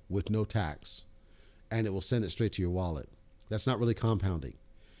Libero with no tax, and it will send it straight to your wallet. That's not really compounding,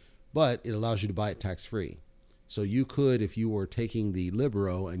 but it allows you to buy it tax-free. So you could, if you were taking the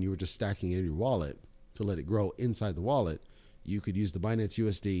Libero and you were just stacking it in your wallet to let it grow inside the wallet, you could use the Binance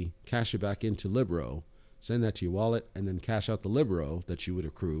USD, cash it back into Libero, send that to your wallet, and then cash out the Libero that you would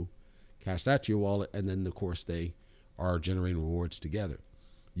accrue, cash that to your wallet, and then, of course, they are generating rewards together.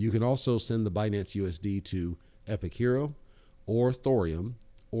 You can also send the Binance USD to Epic Hero or Thorium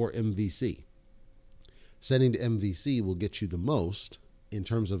or MVC. Sending to MVC will get you the most in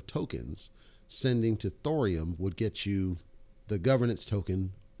terms of tokens. Sending to Thorium would get you the governance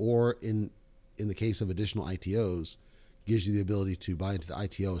token, or in the case of additional ITOs, gives you the ability to buy into the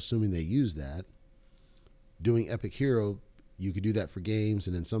ITO, assuming they use that. Doing Epic Hero, you could do that for games,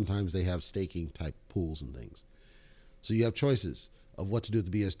 and then sometimes they have staking type pools and things. So you have choices of what to do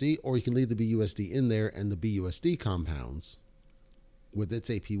with the BUSD, or you can leave the BUSD in there and the BUSD compounds with its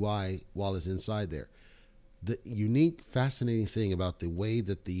APY while it's inside there. The unique, fascinating thing about the way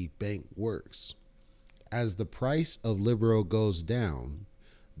that the bank works, as the price of Libero goes down,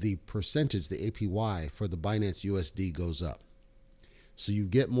 the percentage, the APY for the Binance USD goes up. So you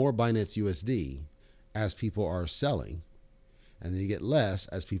get more Binance USD as people are selling, and then you get less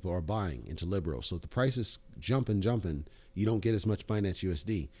as people are buying into Libero. So if the price is jumping, you don't get as much Binance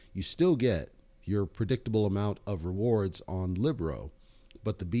USD. You still get your predictable amount of rewards on Libero,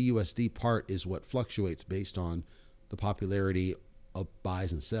 but the BUSD part is what fluctuates based on the popularity of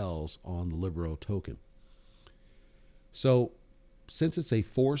buys and sells on the Libero token. So since it's a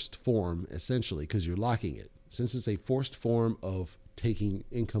forced form, essentially, because you're locking it, since it's a forced form of taking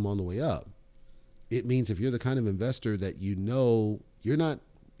income on the way up, it means if you're the kind of investor that you know you're not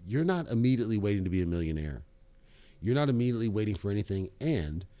immediately waiting to be a millionaire, you're not immediately waiting for anything,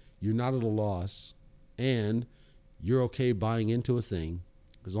 and you're not at a loss, and you're okay buying into a thing,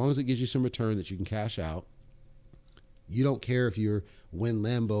 as long as it gives you some return that you can cash out. You don't care if you win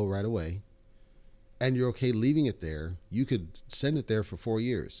Lambo right away, and you're okay leaving it there. You could send it there for 4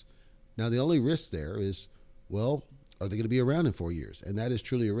 years. Now, the only risk there is, well, are they going to be around in 4 years? And that is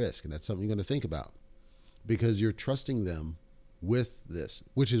truly a risk, and that's something you're going to think about, because you're trusting them with this,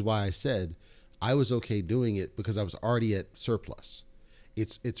 which is why I said I was okay doing it, because I was already at surplus.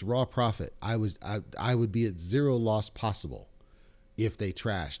 It's raw profit. I would be at zero loss possible if they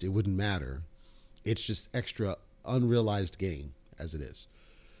trashed. It wouldn't matter. It's just extra unrealized gain as it is.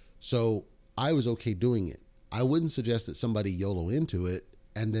 So I was okay doing it. I wouldn't suggest that somebody YOLO into it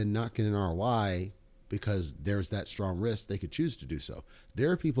and then not get an ROI, because there's that strong risk. They could choose to do so.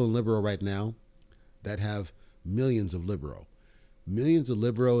 There are people in Libero right now that have millions of Libero. Millions of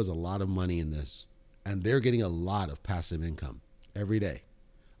Libero is a lot of money in this, and they're getting a lot of passive income every day,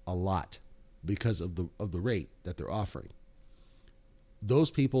 a lot, because of the rate that they're offering.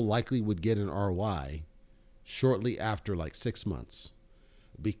 Those people likely would get an ROI shortly after, like 6 months,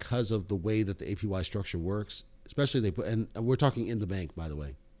 because of the way that the APY structure works. Especially and we're talking in the bank, by the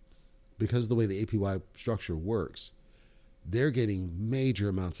way, because of the way the APY structure works, they're getting major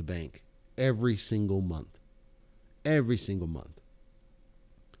amounts of bank every single month. Every single month.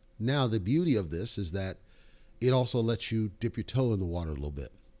 Now, the beauty of this is that it also lets you dip your toe in the water a little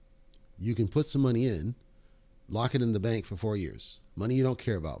bit. You can put some money in, lock it in the bank for 4 years. Money you don't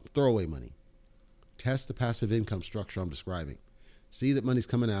care about, throwaway money. Test the passive income structure I'm describing. See that money's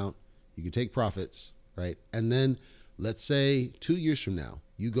coming out. You can take profits, right? And then let's say 2 years from now,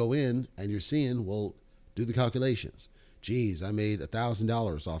 you go in and you're seeing, well, do the calculations. Geez, I made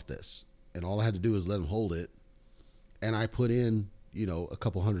 $1,000 off this, and all I had to do is let them hold it. And I put in, a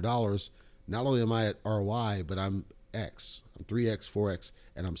couple $100. Not only am I at ROI, but I'm X, I'm 3X, 4X,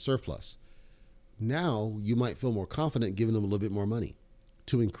 and I'm surplus. Now you might feel more confident giving them a little bit more money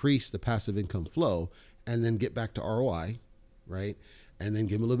to increase the passive income flow, and then get back to ROI, right? And then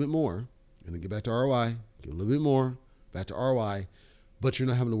give them a little bit more, and then get back to ROI, give them a little bit more, back to ROI. But you're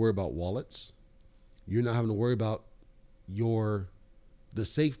not having to worry about wallets. You're not having to worry about the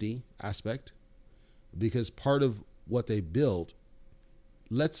safety aspect, because part of what they built,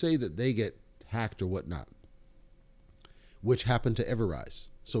 let's say that they get hacked or whatnot, which happened to Everrise.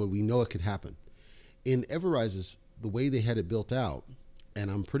 So we know it could happen. In Everrise's, the way they had it built out,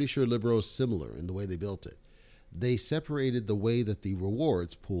 and I'm pretty sure Libero is similar in the way they built it, they separated the way that the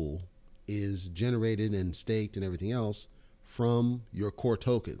rewards pool is generated and staked and everything else from your core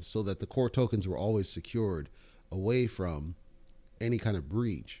tokens, so that the core tokens were always secured away from any kind of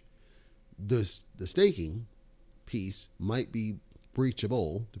breach. The staking piece might be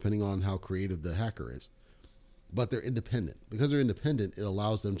breachable depending on how creative the hacker is, but they're independent. Because they're independent, it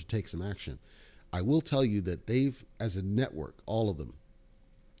allows them to take some action. I will tell you that they've, as a network, all of them,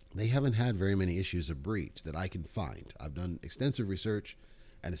 they haven't had very many issues of breach that I can find. I've done extensive research,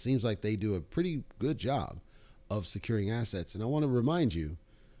 and it seems like they do a pretty good job of securing assets. And I want to remind you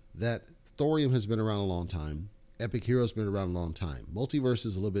that Thorium has been around a long time. Epic Hero's been around a long time. Multiverse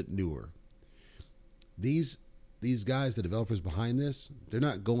is a little bit newer. These guys, the developers behind this, they're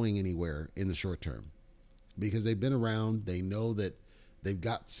not going anywhere in the short term because they've been around. They know that they've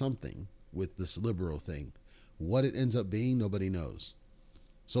got something with this Libero thing. What it ends up being, nobody knows.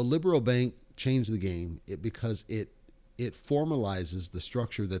 So Libero Bank changed the game because it formalizes the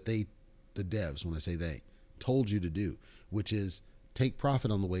structure that the devs, when I say they, told you to do, which is take profit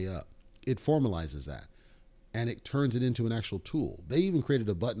on the way up. It formalizes that, and it turns it into an actual tool. They even created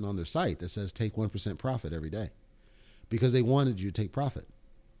a button on their site that says take 1% profit every day because they wanted you to take profit.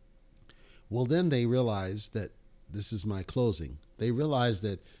 Well, then they realized that, this is my closing, they realized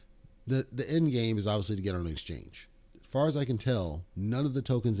that the end game is obviously to get on an exchange. As far as I can tell, none of the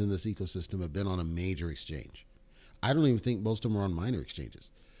tokens in this ecosystem have been on a major exchange. I don't even think most of them are on minor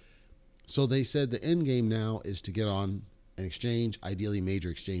exchanges. So they said the end game now is to get on an exchange, ideally major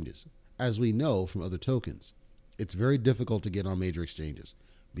exchanges. As we know from other tokens, it's very difficult to get on major exchanges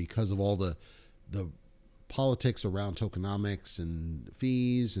because of all the politics around tokenomics and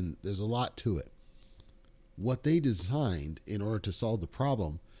fees, and there's a lot to it. What they designed in order to solve the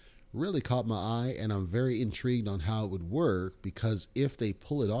problem really caught my eye, and I'm very intrigued on how it would work, because if they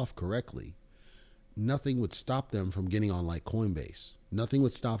pull it off correctly, nothing would stop them from getting on like Coinbase. Nothing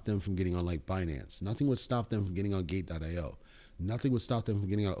would stop them from getting on like Binance. Nothing would stop them from getting on Gate.io. Nothing would stop them from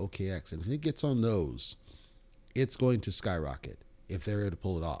getting on OKX. And if it gets on those, it's going to skyrocket if they're able to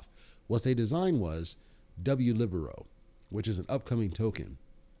pull it off. What they designed was Libero, which is an upcoming token.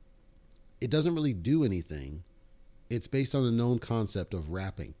 It doesn't really do anything. It's based on a known concept of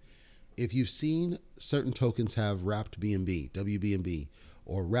wrapping. If you've seen certain tokens have wrapped BNB, WBNB,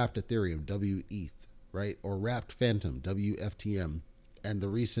 or wrapped Ethereum, WETH, right? Or wrapped Phantom, WFTM, and the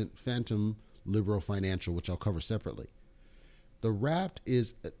recent Phantom Libero Financial, which I'll cover separately. The wrapped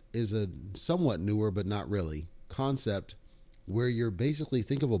is a somewhat newer, but not really, concept where you're basically,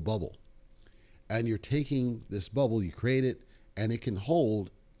 think of a bubble, and you're taking this bubble, you create it, and it can hold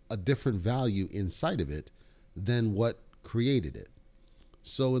a different value inside of it than what created it.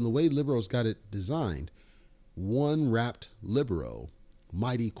 So in the way Libero's got it designed, one wrapped Libero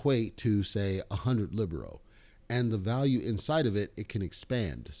might equate to, say, 100 Libero. And the value inside of it, it can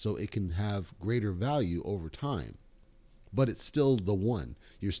expand. So it can have greater value over time. But it's still the one.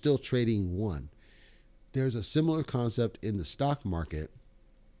 You're still trading one. There's a similar concept in the stock market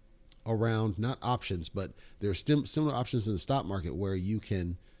around, not options, but there's similar options in the stock market where you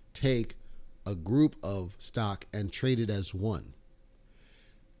can take a group of stock and trade it as one.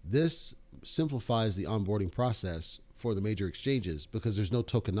 This simplifies the onboarding process for the major exchanges because there's no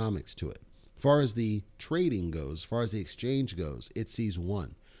tokenomics to it. As far as the trading goes, as far as the exchange goes, it sees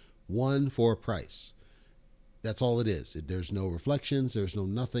one for a price. That's all it is. There's no reflections. There's no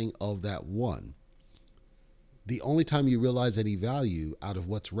nothing of that one. The only time you realize any value out of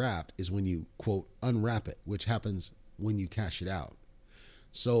what's wrapped is when you, quote, unwrap it, which happens when you cash it out.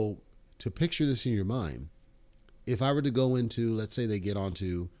 So to picture this in your mind, if I were to go into, let's say they get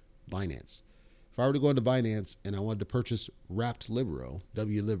onto Binance. If I were to go into Binance and I wanted to purchase wrapped Libero,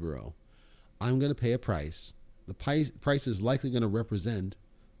 Libero, I'm going to pay a price. The price is likely going to represent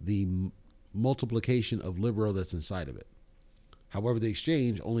the multiplication of Libero that's inside of it. However, the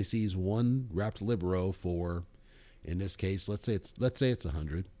exchange only sees one wrapped Libero for, in this case, let's say it's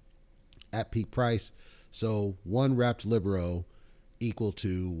 100 at peak price. So one wrapped Libero equal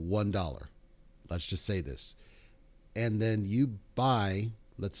to $1. Let's just say this. And then you buy,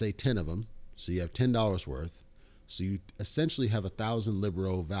 let's say 10 of them. So you have $10 worth. So you essentially have 1,000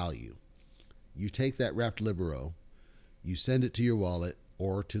 Libero value. You take that wrapped Libero, you send it to your wallet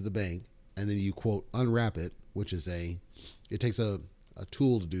or to the bank, and then you, quote, unwrap it, which is it takes a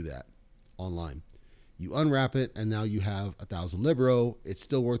tool to do that online. You unwrap it, and now you have 1,000 Libero. It's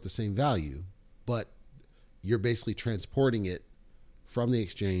still worth the same value, but you're basically transporting it from the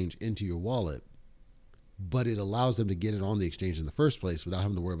exchange into your wallet, but it allows them to get it on the exchange in the first place without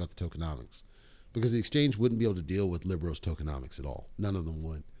having to worry about the tokenomics, because the exchange wouldn't be able to deal with Libero's tokenomics at all. None of them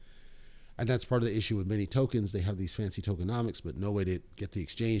would. And that's part of the issue with many tokens. They have these fancy tokenomics, but no way to get the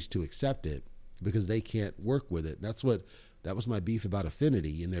exchange to accept it because they can't work with it. That was my beef about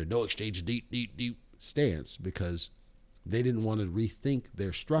Affinity and their no exchange deep stance, because they didn't want to rethink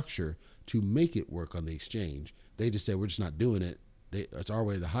their structure to make it work on the exchange. They just said, we're just not doing it. It's our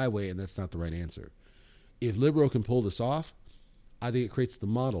way or the highway, and that's not the right answer. If Libero can pull this off, I think it creates the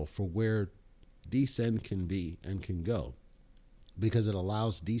model for where descend can be and can go, because it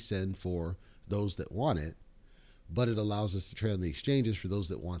allows descend for those that want it, but it allows us to trade on the exchanges for those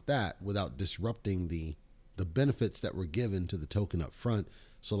that want that without disrupting the benefits that were given to the token up front.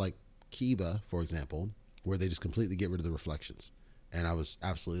 So like Kiba, for example, where they just completely get rid of the reflections, and I was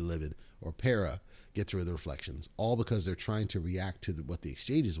absolutely livid, or Para gets rid of the reflections, all because they're trying to react to what the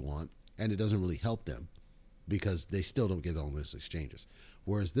exchanges want, and it doesn't really help them because they still don't get on those exchanges.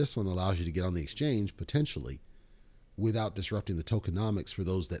 Whereas this one allows you to get on the exchange potentially without disrupting the tokenomics for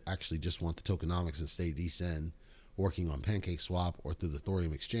those that actually just want the tokenomics and stay descend working on PancakeSwap or through the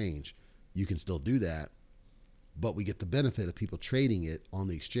Thorium exchange. You can still do that, but we get the benefit of people trading it on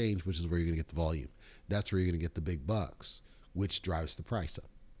the exchange, which is where you're going to get the volume. That's where you're going to get the big bucks, which drives the price up.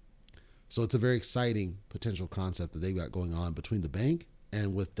 So it's a very exciting potential concept that they've got going on between the bank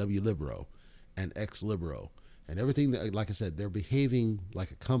and with Libero and Libero and everything that, like I said, they're behaving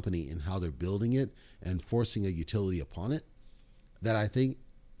like a company in how they're building it and forcing a utility upon it, that I think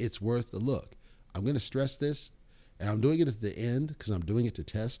it's worth a look. I'm going to stress this, and I'm doing it at the end because I'm doing it to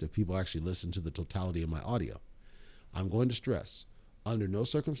test if people actually listen to the totality of my audio. I'm going to stress, under no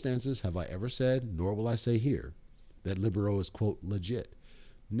circumstances have I ever said, nor will I say here, that Libero is, quote, legit.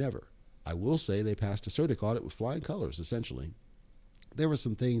 Never. I will say they passed a CertiK audit with flying colors, essentially. There were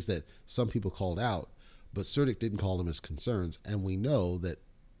some things that some people called out, but CertiK didn't call them as concerns, and we know that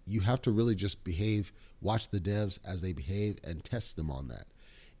you have to really just behave, watch the devs as they behave, and test them on that.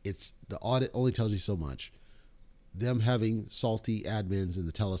 The audit only tells you so much. Them having salty admins in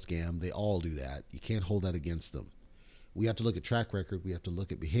the telescam, they all do that. You can't hold that against them. We have to look at track record, we have to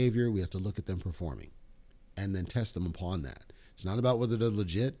look at behavior, we have to look at them performing, and then test them upon that. It's not about whether they're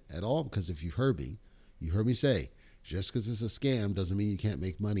legit at all, because if you heard me say, just because it's a scam doesn't mean you can't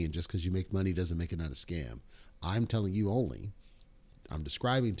make money, and just because you make money doesn't make it not a scam. I'm telling you only, I'm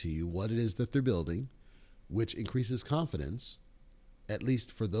describing to you what it is that they're building, which increases confidence, at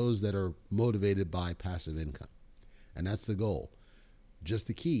least for those that are motivated by passive income. And that's the goal. Just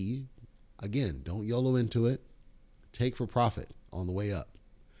the key, again, don't YOLO into it. Take for profit on the way up.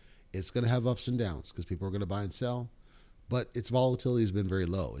 It's going to have ups and downs because people are going to buy and sell, but its volatility has been very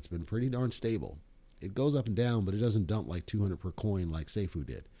low. It's been pretty darn stable. It goes up and down, but it doesn't dump like 200 per coin like Seifu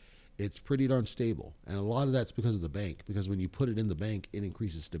did. It's pretty darn stable. And a lot of that's because of the bank, because when you put it in the bank, it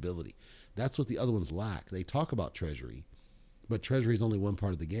increases stability. That's what the other ones lack. They talk about Treasury, but Treasury is only one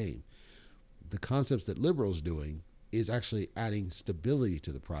part of the game. The concepts that Libero's doing is actually adding stability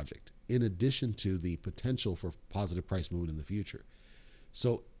to the project, in addition to the potential for positive price movement in the future.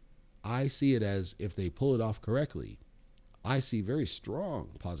 So I see it as, if they pull it off correctly, I see very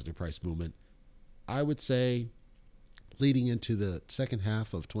strong positive price movement. I would say leading into the second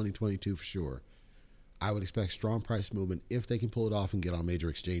half of 2022 for sure. I would expect strong price movement if they can pull it off and get on major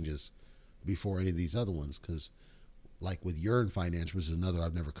exchanges before any of these other ones, because like with Yearn Finance, which is another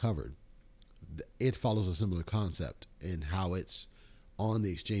I've never covered, it follows a similar concept in how it's on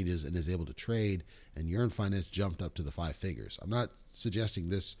the exchanges and is able to trade, and Yearn Finance jumped up to the 5 figures. I'm not suggesting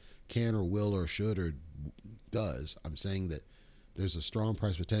this can or will or should or does. I'm saying that there's a strong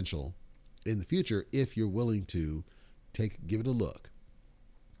price potential in the future if you're willing to give it a look.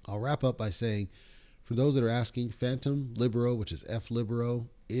 I'll wrap up by saying, for those that are asking, Phantom Libero, which is Libero,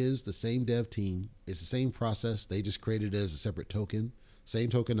 is the same dev team. It's the same process. They just created it as a separate token. Same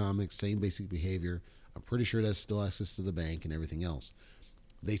tokenomics, same basic behavior. I'm pretty sure it has still access to the bank and everything else.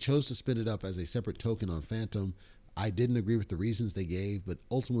 They chose to spin it up as a separate token on Phantom. I didn't agree with the reasons they gave, but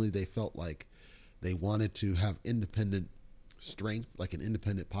ultimately they felt like they wanted to have independent strength, like an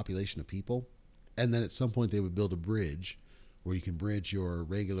independent population of people. And then at some point they would build a bridge where you can bridge your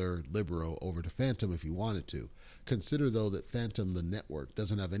regular Libero over to Phantom if you wanted to. Consider, though, that Phantom, the network,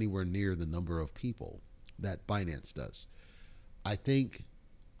 doesn't have anywhere near the number of people that Binance does. I think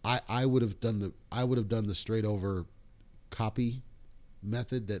I would have done the straight over copy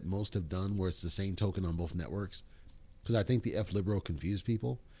method that most have done, where it's the same token on both networks, because I think the Libero confused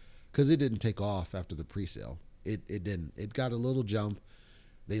people, because it didn't take off after the pre-sale. It didn't. It got a little jump.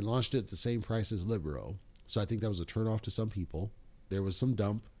 They launched it at the same price as Libero, so I think that was a turnoff to some people. There was some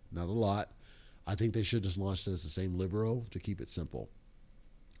dump, not a lot. I think they should just launch it as the same Libero to keep it simple.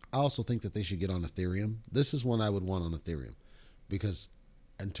 I also think that they should get on Ethereum. This is one I would want on Ethereum, because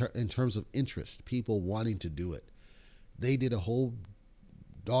in terms of interest, people wanting to do it. They did a whole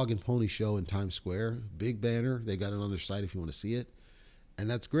dog and pony show in Times Square, big banner. They got it on their site if you want to see it, and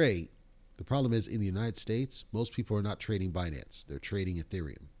that's great. The problem is, in the United States, most people are not trading Binance. They're trading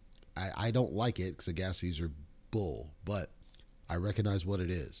Ethereum. I don't like it because the gas fees are bull, but I recognize what it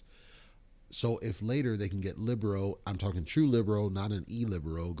is. So if later they can get Libero, I'm talking true Libero, not an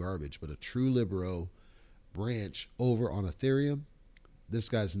e-Libero garbage, but a true Libero branch over on Ethereum, this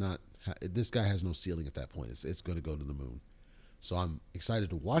guy has no ceiling at that point. It's going to go to the moon. So I'm excited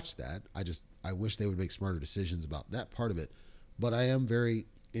to watch that. I wish they would make smarter decisions about that part of it. But I am very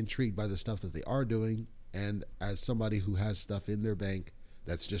intrigued by the stuff that they are doing. And as somebody who has stuff in their bank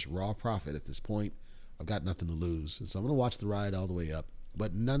that's just raw profit at this point, I've got nothing to lose. And so I'm going to watch the ride all the way up.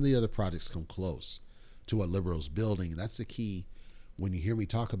 But none of the other projects come close to what Libero's building. And that's the key when you hear me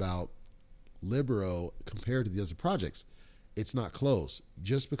talk about Libero compared to the other projects. It's not close.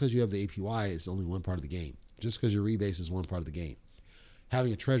 Just because you have the APY is only one part of the game. Just because your rebase is one part of the game.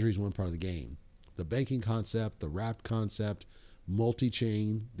 Having a treasury is one part of the game. The banking concept, the wrapped concept,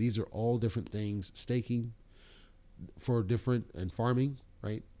 multi-chain, these are all different things. Staking for different, and farming,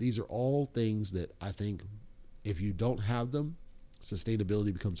 right? These are all things that I think if you don't have them,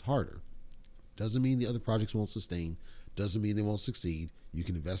 sustainability becomes harder. Doesn't mean the other projects won't sustain. Doesn't mean they won't succeed. You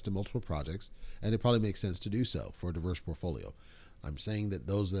can invest in multiple projects, and it probably makes sense to do so for a diverse portfolio. I'm saying that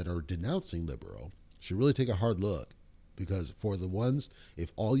those that are denouncing Libero should really take a hard look, because for the ones,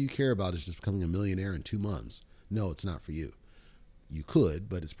 if all you care about is just becoming a millionaire in 2 months, no, it's not for you. You could,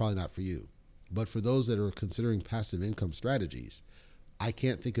 but it's probably not for you. But for those that are considering passive income strategies, I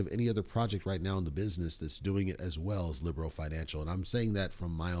can't think of any other project right now in the business that's doing it as well as Libero Financial. And I'm saying that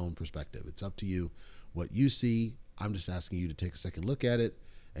from my own perspective. It's up to you what you see. I'm just asking you to take a second look at it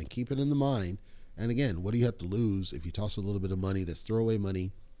and keep it in the mind. And again, what do you have to lose if you toss a little bit of money that's throwaway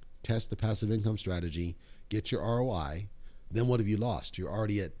money, test the passive income strategy, get your ROI, then what have you lost? You're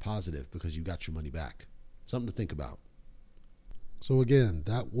already at positive because you got your money back. Something to think about. So again,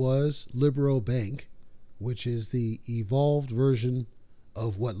 that was Libero Bank, which is the evolved version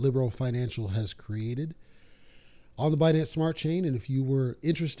of what Libero Financial has created on the Binance Smart Chain. And if you were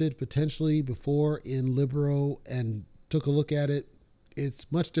interested potentially before in Libero and took a look at it,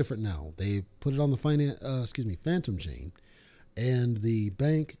 it's much different now. They put it on the Phantom Chain, and the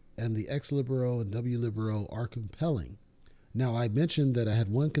bank and the X-Libero and W-Libero are compelling. Now, I mentioned that I had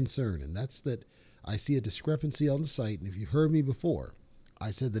one concern, and that's that I see a discrepancy on the site. And if you heard me before,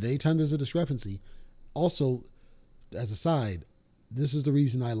 I said that anytime there's a discrepancy, also, as a side, this is the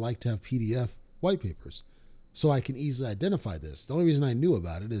reason I like to have PDF white papers, so I can easily identify this. The only reason I knew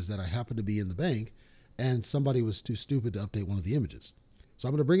about it is that I happened to be in the bank and somebody was too stupid to update one of the images. So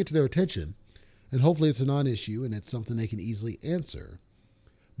I'm going to bring it to their attention, and hopefully it's a non-issue and it's something they can easily answer.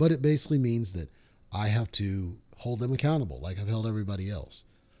 But it basically means that I have to hold them accountable like I've held everybody else.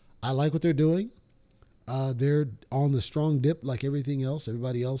 I like what they're doing. They're on the strong dip like everything else.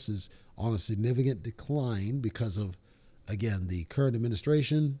 Everybody else is on a significant decline because of, again, the current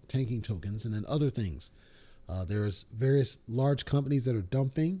administration tanking tokens and then other things. There's various large companies that are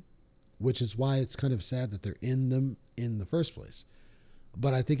dumping, which is why it's kind of sad that they're in them in the first place.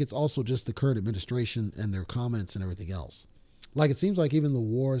 But I think it's also just the current administration and their comments and everything else. Like, it seems like even the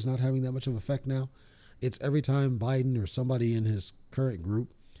war is not having that much of an effect now. It's every time Biden or somebody in his current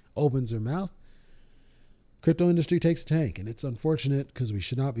group opens their mouth, crypto industry takes a tank. And it's unfortunate because we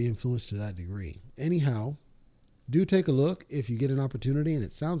should not be influenced to that degree. Anyhow, do take a look if you get an opportunity, and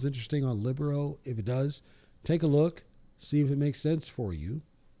it sounds interesting on Libero. If it does, take a look, see if it makes sense for you.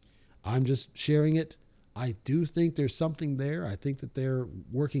 I'm just sharing it. I do think there's something there. I think that they're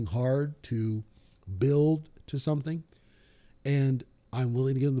working hard to build to something, and I'm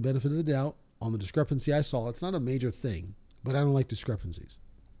willing to give them the benefit of the doubt on the discrepancy I saw. It's not a major thing, but I don't like discrepancies.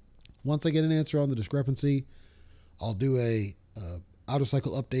 Once I get an answer on the discrepancy, I'll do a out of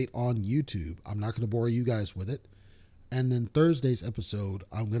cycle update on YouTube. I'm not going to bore you guys with it. And then Thursday's episode,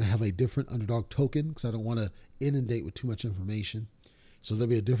 I'm going to have a different underdog token because I don't want to inundate with too much information. So there'll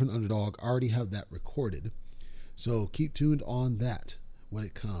be a different underdog. I already have that recorded. So keep tuned on that when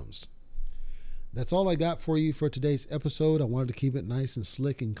it comes. That's all I got for you for today's episode. I wanted to keep it nice and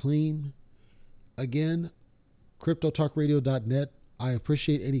slick and clean. Again, cryptotalkradio.net. I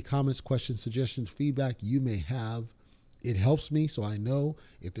appreciate any comments, questions, suggestions, feedback you may have. It helps me so I know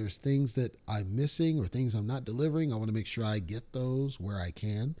if there's things that I'm missing or things I'm not delivering. I want to make sure I get those where I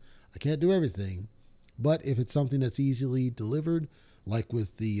can. I can't do everything, but if it's something that's easily delivered, like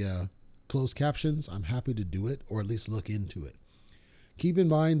with the closed captions, I'm happy to do it or at least look into it. Keep in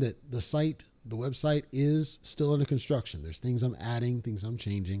mind that the website is still under construction. There's things I'm adding, things I'm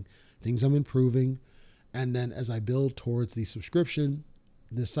changing, things I'm improving. And then as I build towards the subscription,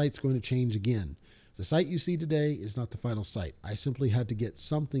 the site's going to change again. The site you see today is not the final site. I simply had to get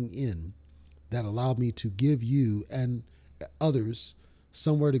something in that allowed me to give you and others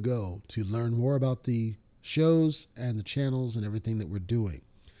somewhere to go to learn more about the shows and the channels and everything that we're doing.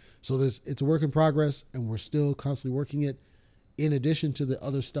 So it's a work in progress, and we're still constantly working it. In addition to the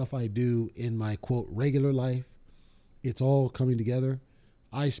other stuff I do in my quote regular life, it's all coming together.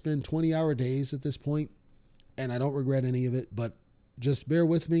 I spend 20-hour days at this point, and I don't regret any of it, but just bear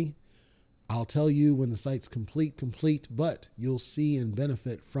with me. I'll tell you when the site's complete, but you'll see and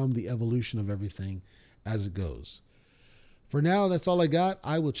benefit from the evolution of everything as it goes. For now, that's all I got.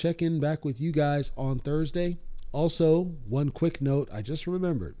 I will check in back with you guys on Thursday. Also, one quick note I just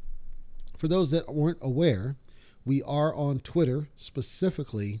remembered. For those that weren't aware, we are on Twitter.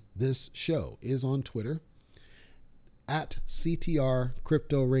 Specifically, this show is on Twitter at CTR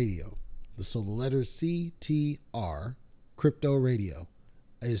Crypto Radio. So the letters CTR Crypto Radio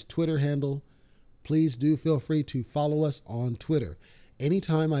is Twitter handle. Please do feel free to follow us on Twitter.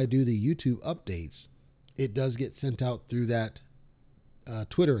 Anytime I do the YouTube updates, it does get sent out through that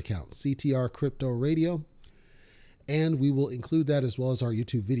Twitter account, CTR Crypto Radio. And we will include that as well as our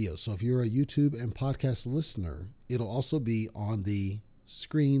YouTube videos. So if you're a YouTube and podcast listener, it'll also be on the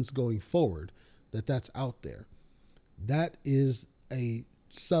screens going forward that's out there. That is a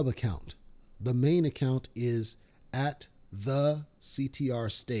sub account. The main account is at the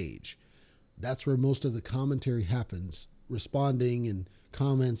CTR stage. That's where most of the commentary happens, responding and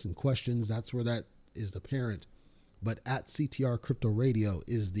comments and questions. That's where that is the parent. But at CTR Crypto Radio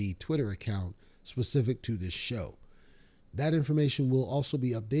is the Twitter account specific to this show. That information will also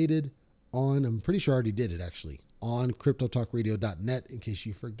be updated on, I'm pretty sure I already did it actually, on cryptotalkradio.net in case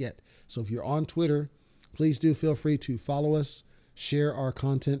you forget. So if you're on Twitter, please do feel free to follow us, share our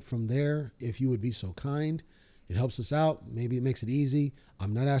content from there if you would be so kind. It helps us out. Maybe it makes it easy.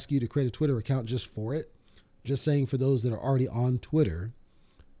 I'm not asking you to create a Twitter account just for it. Just saying for those that are already on Twitter,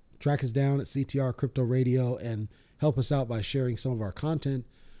 track us down at CTR Crypto Radio and help us out by sharing some of our content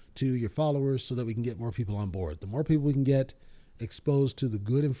to your followers so that we can get more people on board. The more people we can get exposed to the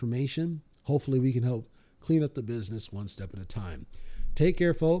good information, hopefully we can help clean up the business one step at a time. Take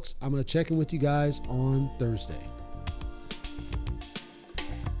care, folks. I'm going to check in with you guys on Thursday.